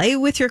or play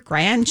with your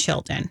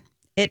grandchildren.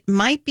 It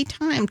might be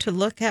time to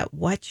look at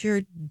what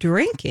you're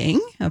drinking,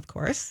 of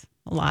course,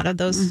 a lot of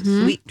those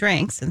sweet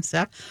drinks and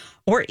stuff,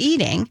 or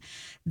eating,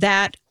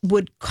 that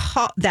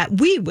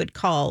we would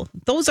call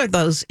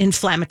those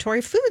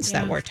inflammatory foods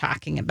that we're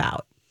talking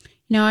about.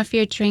 If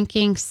you're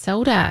drinking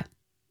soda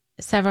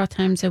several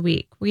times a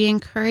week, we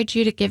encourage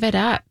you to give it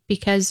up,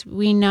 because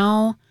we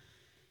know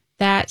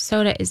that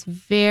soda is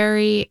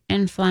very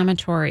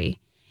inflammatory.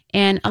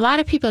 And a lot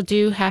of people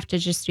do have to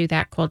just do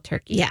that cold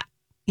turkey. Yeah.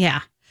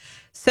 Yeah.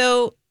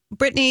 So,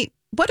 Brittany,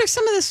 what are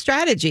some of the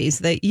strategies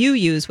that you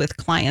use with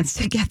clients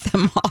to get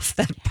them off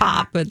that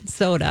pop and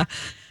soda?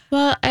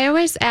 Well, I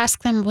always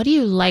ask them, what do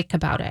you like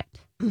about it?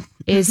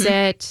 Is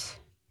it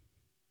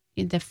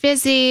the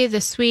fizzy,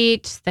 the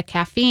sweet, the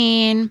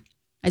caffeine?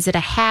 Is it a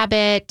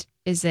habit?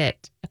 Is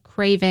it a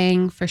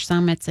craving? For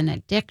some, it's an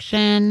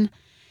addiction.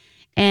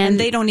 And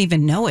they don't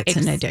even know it's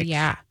an addiction.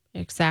 Yeah,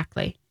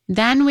 exactly.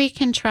 Then we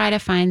can try to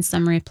find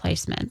some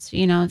replacements.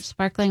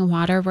 Sparkling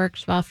water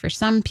works well for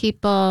some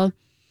people.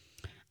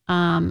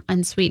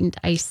 Unsweetened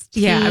iced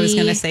tea. Yeah, I was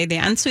going to say the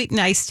unsweetened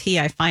iced tea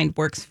I find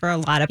works for a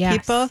lot of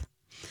people.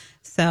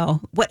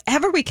 So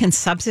whatever we can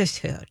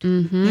substitute,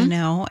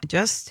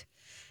 just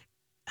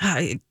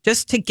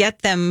to get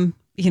them,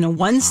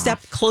 one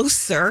step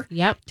closer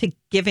to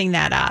giving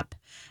that up.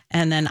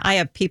 And then I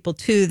have people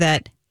too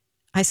that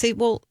I say,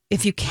 well,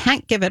 if you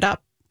can't give it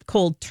up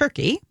cold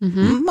turkey,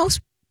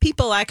 most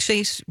people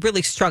actually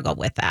really struggle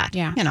with that.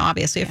 Yeah.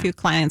 Obviously a few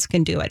clients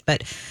can do it,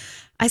 but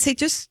I say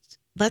just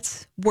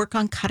let's work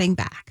on cutting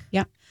back.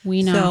 Yep.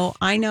 We know. So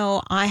I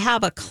know I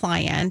have a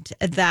client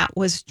that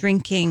was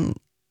drinking,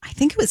 I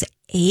think it was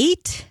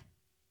 8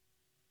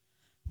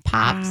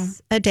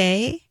 pops a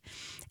day,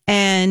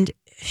 and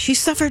she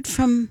suffered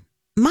from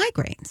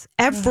migraines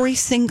every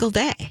single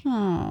day.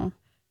 Oh.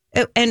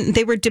 And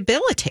they were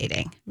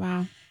debilitating.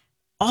 Wow.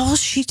 All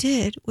she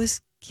did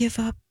was give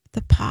up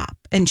the pop,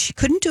 and she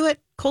couldn't do it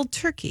cold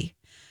turkey.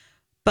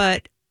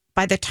 But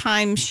by the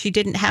time she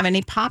didn't have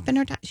any pop in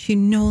her diet, she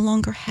no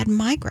longer had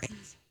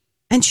migraines.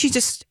 And she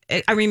just,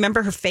 I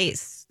remember her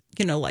face,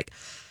 like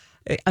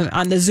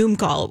on the Zoom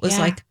call, it was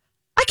like,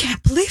 I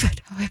can't believe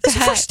it. This is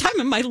the first time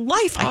in my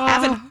life I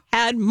haven't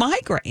had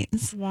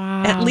migraines.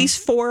 Wow. At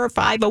least 4 or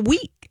 5 a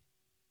week.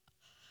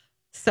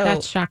 So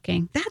that's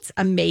shocking. That's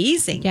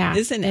amazing,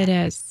 isn't it?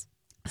 It is.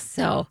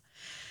 So,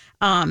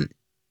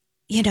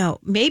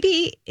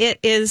 maybe it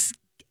is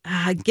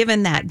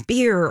given that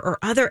beer or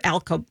other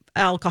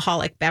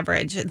alcoholic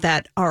beverage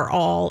that are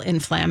all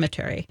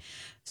inflammatory.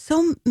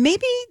 So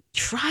maybe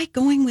try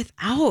going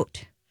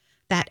without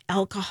that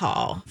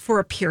alcohol for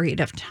a period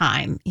of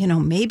time.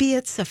 Maybe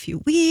it's a few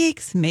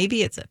weeks,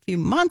 maybe it's a few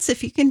months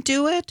if you can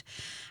do it.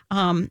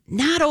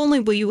 Not only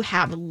will you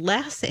have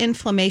less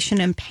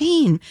inflammation and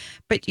pain,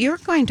 but you're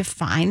going to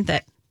find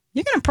that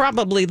you're going to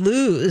probably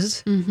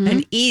lose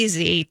an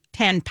easy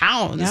 10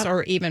 pounds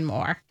or even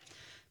more.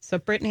 So,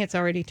 Brittany, it's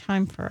already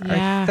time for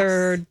our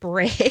third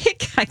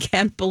break. I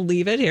can't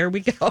believe it. Here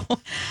we go.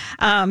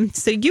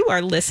 So you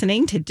are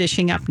listening to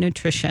Dishing Up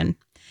Nutrition.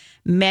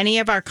 Many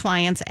of our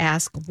clients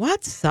ask,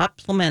 what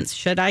supplements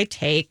should I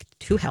take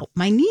to help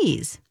my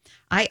knees?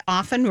 I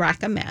often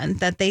recommend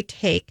that they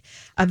take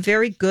a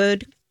very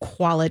good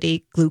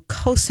quality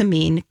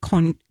glucosamine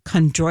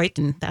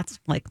chondroitin. That's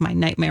like my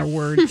nightmare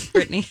word,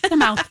 Brittany. It's a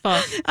mouthful.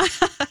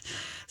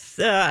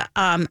 So,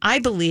 I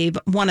believe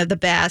one of the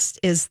best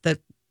is the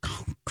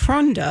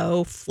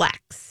Chrondo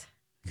Flex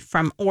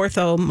from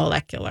Ortho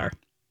Molecular,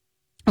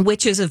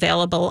 which is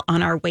available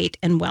on our Weight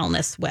and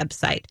Wellness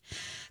website.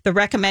 The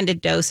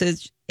recommended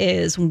dosage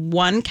is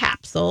 1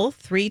 capsule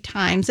 3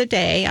 times a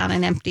day on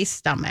an empty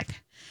stomach.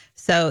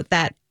 So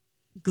that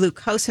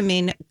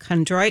glucosamine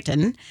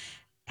chondroitin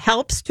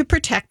helps to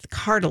protect the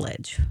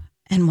cartilage.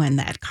 And when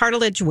that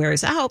cartilage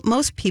wears out,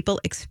 most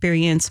people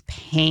experience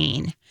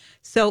pain.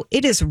 So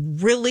it is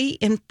really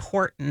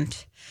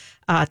important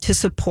to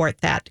support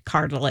that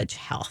cartilage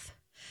health.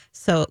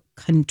 So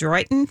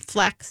chondroitin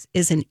Flex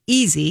is an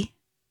easy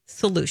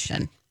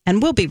solution.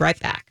 And we'll be right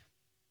back.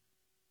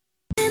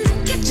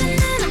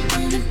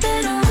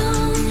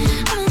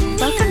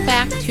 Welcome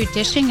back to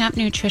Dishing Up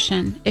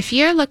Nutrition. If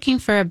you're looking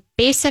for a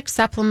basic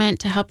supplement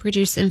to help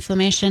reduce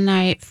inflammation,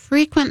 I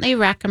frequently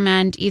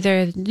recommend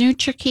either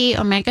NutriKey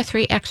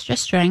Omega-3 Extra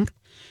Strength,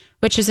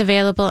 which is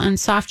available in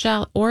soft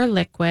gel or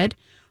liquid,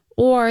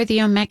 or the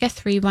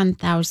Omega-3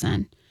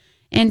 1000.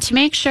 And to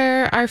make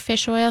sure our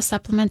fish oil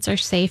supplements are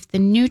safe, the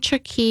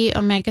NutriKey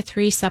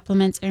Omega-3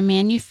 supplements are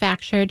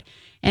manufactured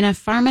in a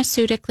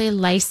pharmaceutically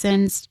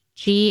licensed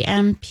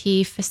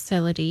GMP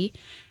facility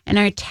and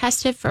are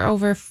tested for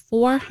over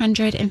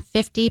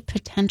 450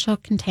 potential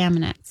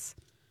contaminants.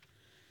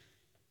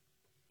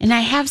 And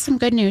I have some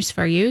good news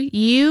for you.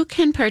 You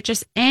can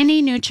purchase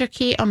any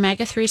NutriKey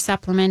Omega-3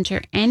 supplement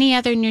or any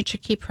other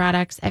NutriKey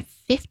products at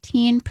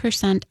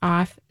 15%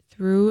 off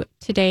through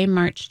today,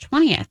 March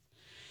 20th.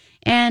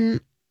 And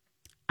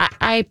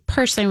I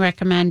personally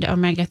recommend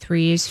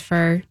omega-3s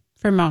for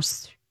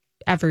most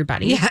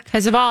everybody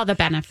because of all the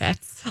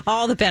benefits.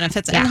 All the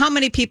benefits. And how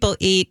many people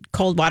eat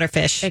cold water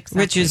fish,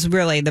 which is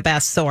really the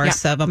best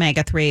source of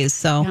omega-3s.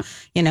 So,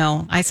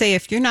 I say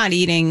if you're not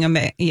eating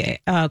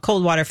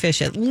cold water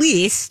fish at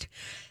least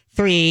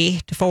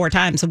 3 to 4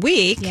 times a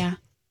week,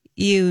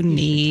 you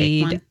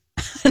need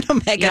an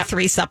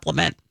omega-3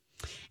 supplement.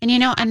 And,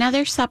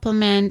 another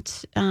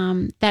supplement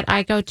that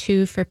I go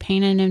to for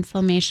pain and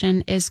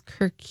inflammation is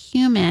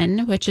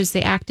curcumin, which is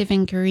the active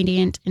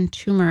ingredient in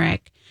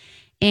turmeric.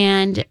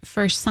 And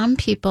for some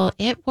people,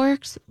 it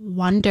works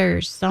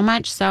wonders, so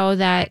much so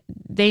that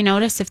they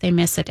notice if they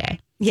miss a day.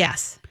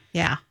 Yes.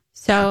 Yeah.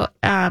 So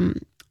the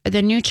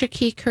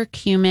NutriKey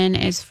curcumin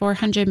is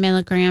 400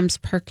 milligrams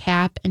per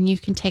cap, and you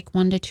can take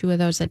 1 to 2 of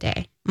those a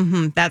day.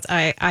 Mm-hmm.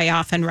 I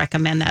often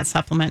recommend that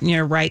supplement. And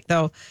you're right,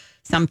 though.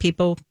 Some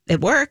people it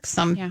works.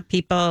 Some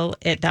people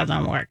it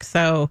doesn't work.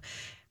 So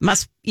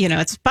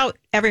it's about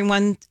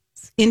everyone's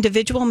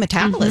individual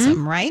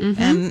metabolism, right?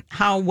 Mm-hmm. And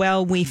how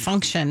well we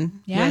function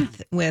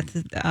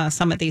with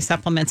some of these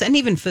supplements and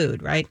even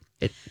food, right?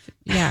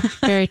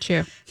 Very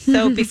true.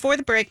 So before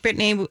the break,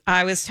 Brittany,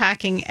 I was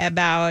talking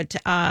about,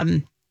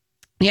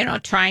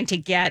 trying to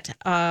get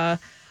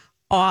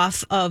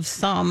off of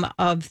some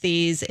of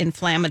these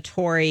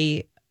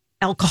inflammatory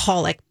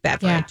alcoholic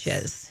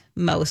beverages,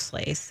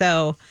 mostly.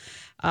 So,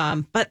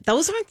 but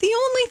those aren't the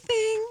only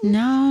thing.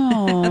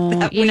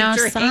 No.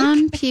 Drink.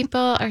 Some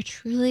people are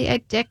truly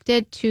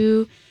addicted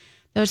to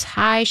those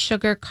high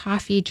sugar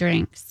coffee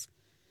drinks.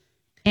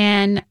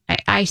 And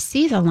I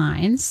see the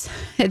lines,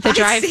 the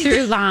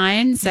drive-through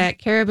lines at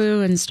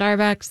Caribou and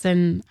Starbucks.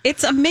 And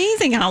it's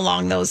amazing how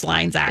long those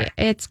lines are.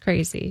 It's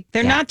crazy.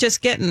 They're not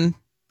just getting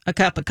a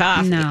cup of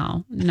coffee.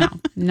 No,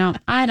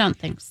 I don't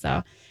think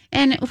so.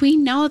 And we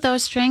know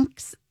those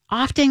drinks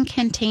often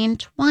contain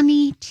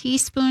 20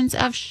 teaspoons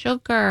of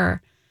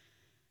sugar.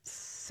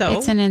 So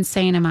it's an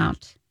insane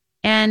amount.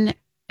 And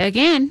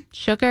again,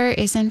 sugar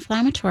is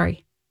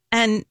inflammatory.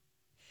 And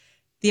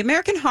the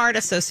American Heart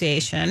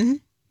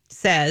Association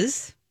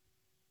says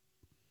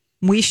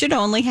we should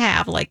only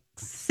have like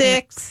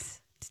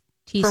 6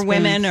 teaspoons for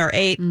women or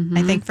 8,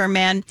 I think, for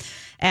men,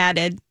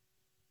 added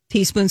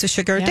teaspoons of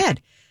sugar a day.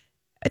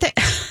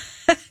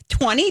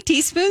 20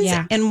 teaspoons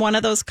in one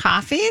of those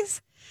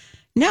coffees?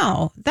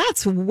 No,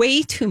 that's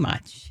way too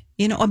much.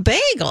 A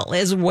bagel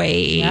is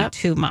way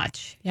too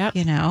much. Yep.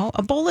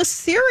 A bowl of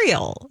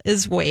cereal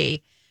is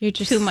way You're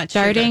just too much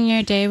starting sugar.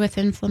 Your day with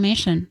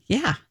inflammation.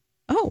 Yeah.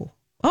 Oh,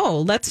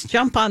 let's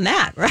jump on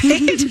that,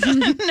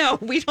 right? No,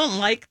 we don't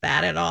like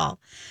that at all.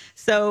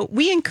 So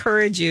we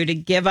encourage you to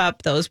give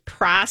up those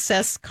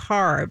processed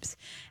carbs.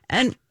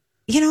 And,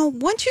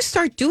 once you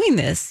start doing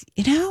this,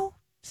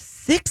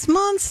 6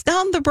 months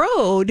down the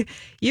road,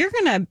 you're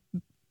going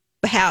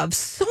to have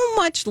so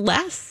much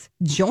less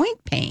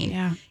joint pain.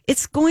 Yeah.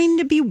 It's going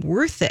to be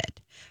worth it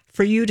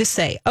for you to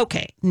say,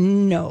 okay,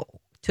 no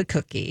to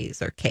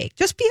cookies or cake.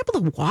 Just be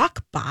able to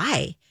walk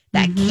by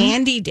that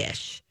candy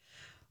dish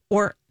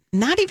or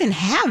not even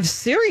have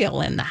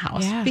cereal in the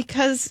house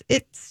because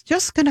it's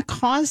just going to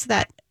cause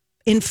that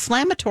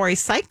inflammatory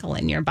cycle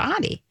in your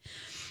body.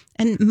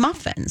 And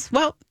muffins,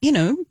 well,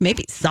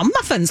 maybe some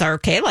muffins are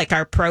okay, like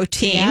our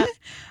protein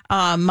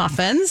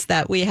muffins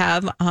that we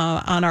have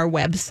on our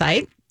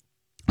website.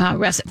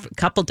 A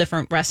couple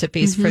different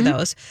recipes for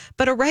those.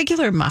 But a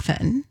regular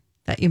muffin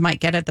that you might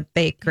get at the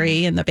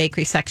bakery in the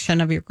bakery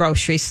section of your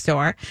grocery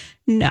store,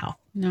 no.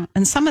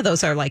 And some of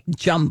those are like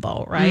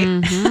jumbo,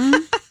 right?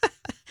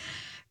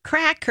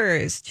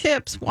 Crackers,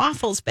 chips,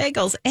 waffles,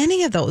 bagels,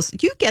 any of those.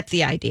 You get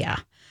the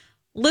idea.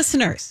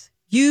 Listeners,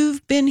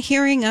 you've been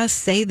hearing us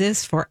say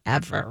this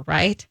forever,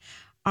 right?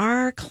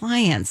 Our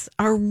clients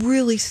are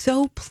really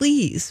so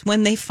pleased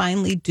when they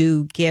finally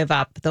do give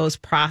up those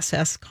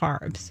processed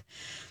carbs.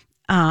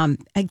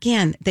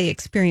 Again, they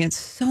experience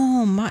so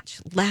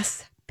much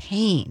less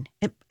pain.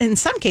 In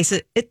some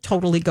cases, it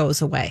totally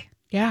goes away.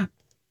 Yeah.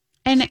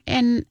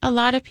 And a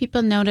lot of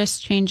people notice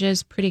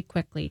changes pretty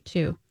quickly,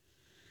 too.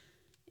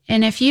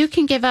 And if you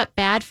can give up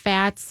bad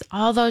fats,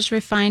 all those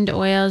refined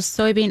oils,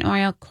 soybean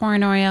oil,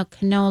 corn oil,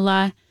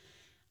 canola,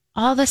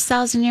 all the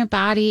cells in your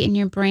body and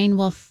your brain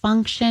will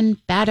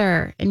function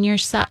better, and your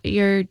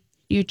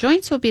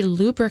joints will be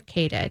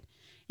lubricated.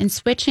 And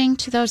switching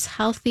to those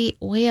healthy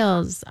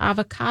oils,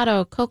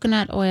 avocado,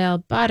 coconut oil,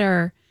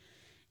 butter,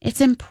 it's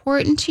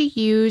important to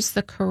use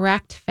the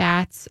correct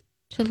fats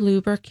to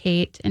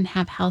lubricate and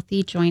have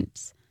healthy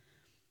joints.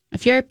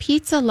 If you're a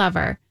pizza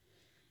lover,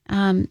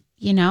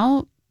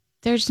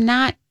 there's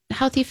not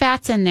healthy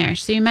fats in there.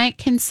 So you might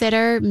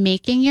consider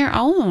making your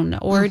own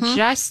or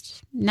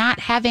just not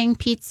having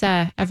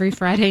pizza every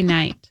Friday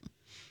night.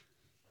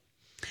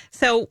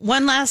 So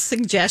one last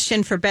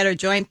suggestion for better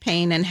joint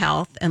pain and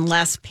health and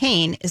less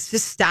pain is to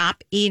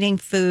stop eating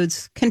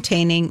foods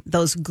containing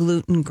those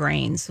gluten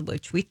grains,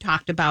 which we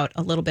talked about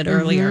a little bit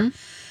earlier.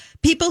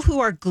 People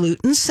who are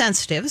gluten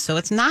sensitive, so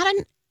it's not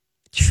a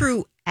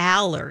true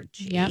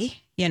allergy,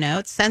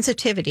 it's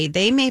sensitivity.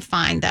 They may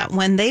find that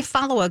when they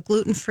follow a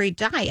gluten-free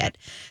diet,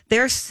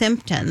 their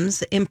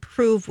symptoms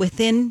improve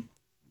within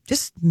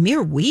just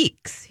mere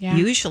weeks, Yeah.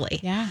 usually.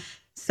 Yeah.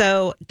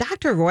 So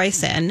Dr.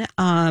 Royson,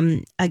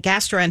 a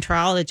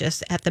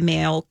gastroenterologist at the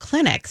Mayo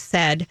Clinic,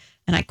 said,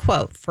 and I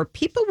quote, "For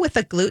people with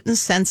a gluten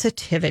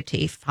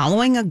sensitivity,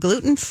 following a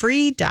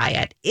gluten-free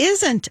diet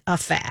isn't a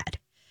fad.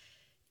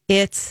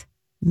 It's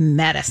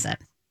medicine."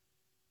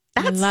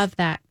 I love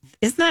that.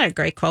 Isn't that a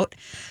great quote?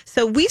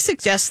 So we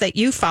suggest that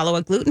you follow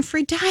a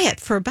gluten-free diet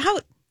for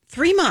about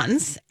 3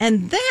 months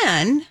and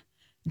then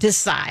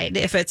decide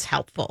if it's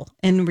helpful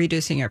in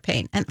reducing your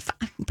pain. And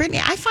Brittany,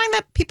 I find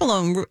that people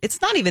don't,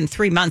 it's not even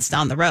 3 months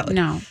down the road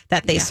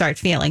that they start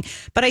feeling.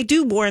 But I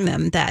do warn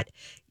them that,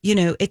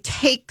 it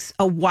takes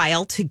a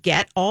while to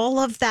get all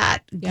of that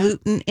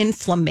gluten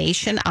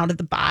inflammation out of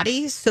the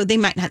body. So they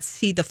might not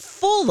see the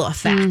full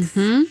effects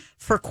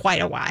for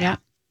quite a while. Yeah,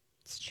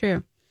 it's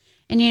true.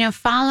 And,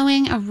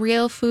 following a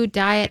real food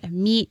diet of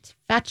meat,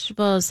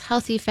 vegetables,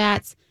 healthy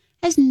fats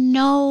has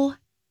no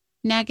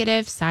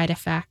negative side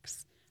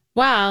effects.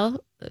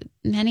 While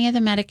many of the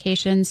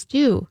medications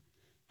do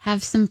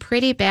have some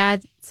pretty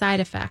bad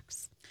side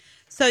effects.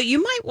 So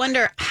you might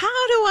wonder,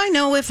 how do I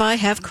know if I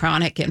have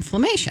chronic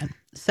inflammation?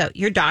 So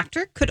your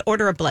doctor could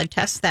order a blood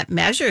test that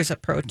measures a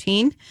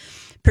protein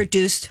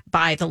produced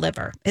by the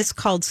liver. It's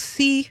called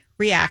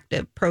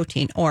C-reactive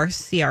protein, or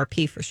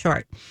CRP for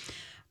short.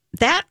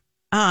 That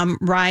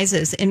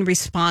rises in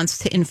response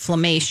to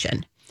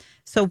inflammation.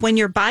 So when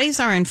your bodies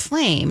are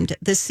inflamed,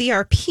 the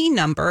CRP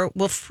number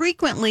will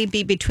frequently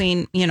be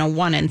between,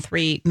 1 and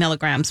 3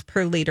 milligrams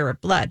per liter of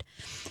blood.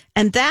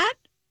 And that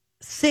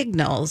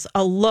signals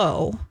a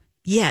low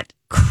yet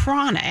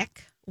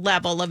chronic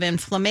level of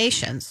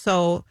inflammation.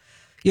 So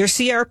your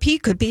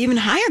CRP could be even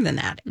higher than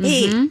that,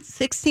 8,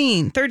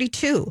 16,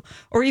 32,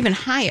 or even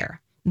higher.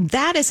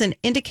 That is an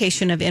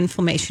indication of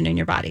inflammation in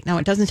your body. Now,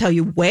 it doesn't tell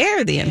you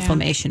where the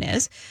inflammation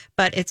is,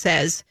 but it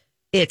says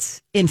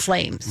it's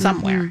inflamed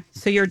somewhere.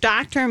 So your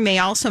doctor may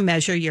also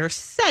measure your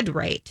SED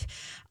rate.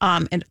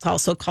 And it's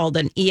also called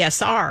an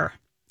ESR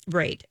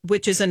rate,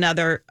 which is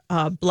another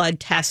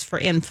blood test for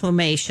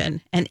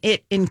inflammation. And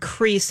it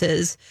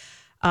increases,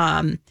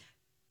 the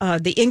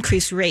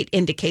increased rate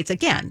indicates,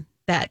 again,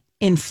 that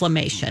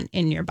inflammation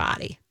in your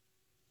body.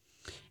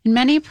 And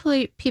many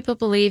people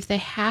believe they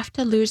have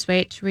to lose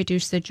weight to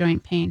reduce their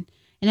joint pain.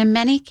 And in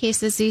many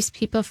cases, these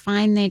people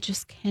find they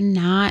just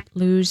cannot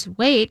lose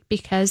weight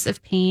because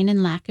of pain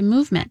and lack of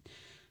movement.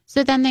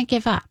 So then they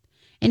give up.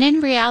 And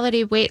in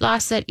reality, weight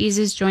loss that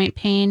eases joint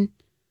pain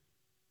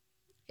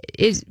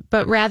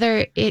but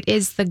rather it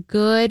is the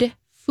good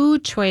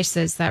food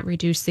choices that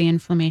reduce the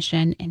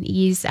inflammation and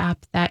ease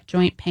up that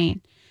joint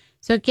pain.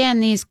 So again,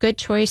 these good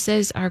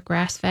choices are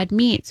grass-fed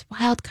meats,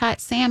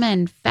 wild-caught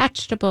salmon,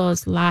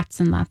 vegetables, lots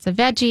and lots of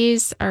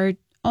veggies are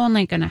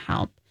only going to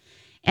help.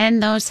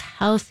 And those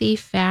healthy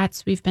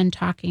fats we've been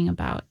talking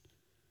about.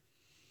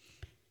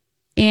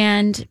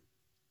 And,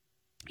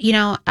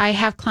 I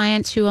have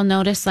clients who will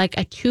notice like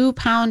a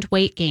 2-pound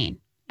weight gain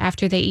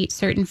after they eat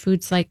certain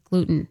foods like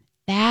gluten.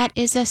 That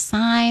is a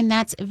sign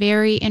that's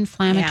very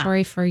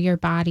inflammatory for your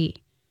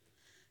body.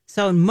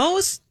 So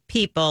most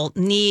people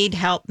need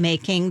help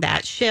making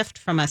that shift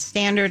from a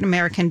standard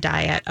American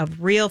diet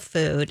of real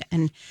food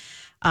and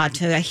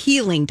to a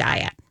healing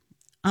diet.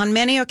 On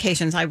many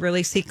occasions, I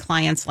really see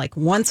clients like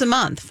once a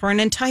month for an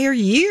entire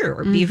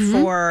year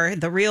before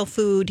the real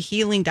food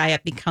healing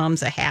diet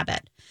becomes a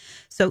habit.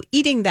 So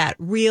eating that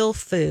real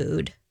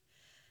food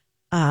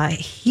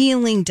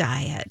healing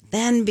diet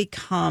then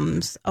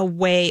becomes a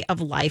way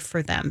of life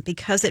for them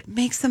because it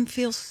makes them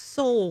feel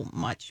so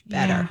much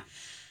better.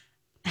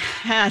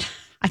 Yeah.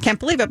 I can't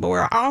believe it, but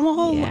we're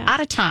all out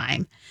of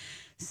time.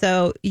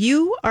 So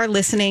you are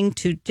listening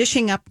to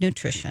Dishing Up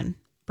Nutrition,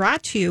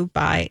 brought to you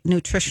by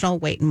Nutritional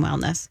Weight and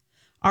Wellness.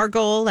 Our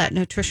goal at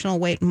Nutritional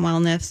Weight and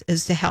Wellness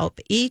is to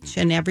help each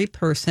and every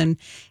person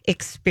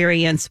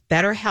experience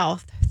better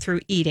health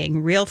through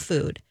eating real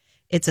food.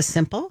 It's a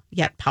simple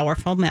yet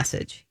powerful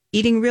message.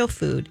 Eating real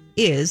food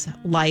is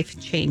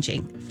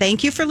life-changing.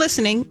 Thank you for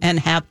listening and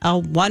have a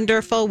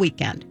wonderful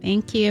weekend.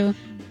 Thank you.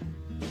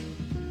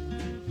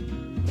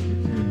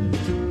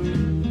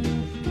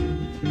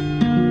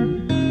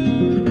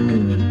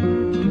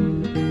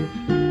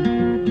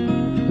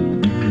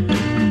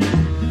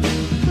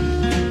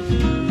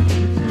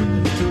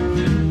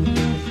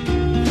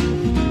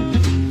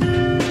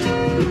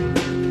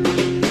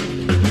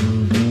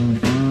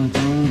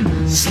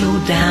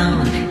 Slow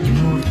down, you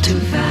move too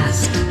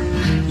fast.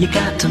 You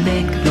got to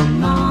make the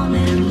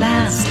morning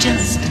last.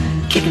 Just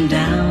kicking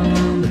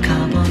down the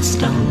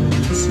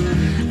cobblestones,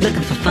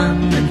 looking for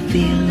fun and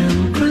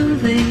feeling groovy.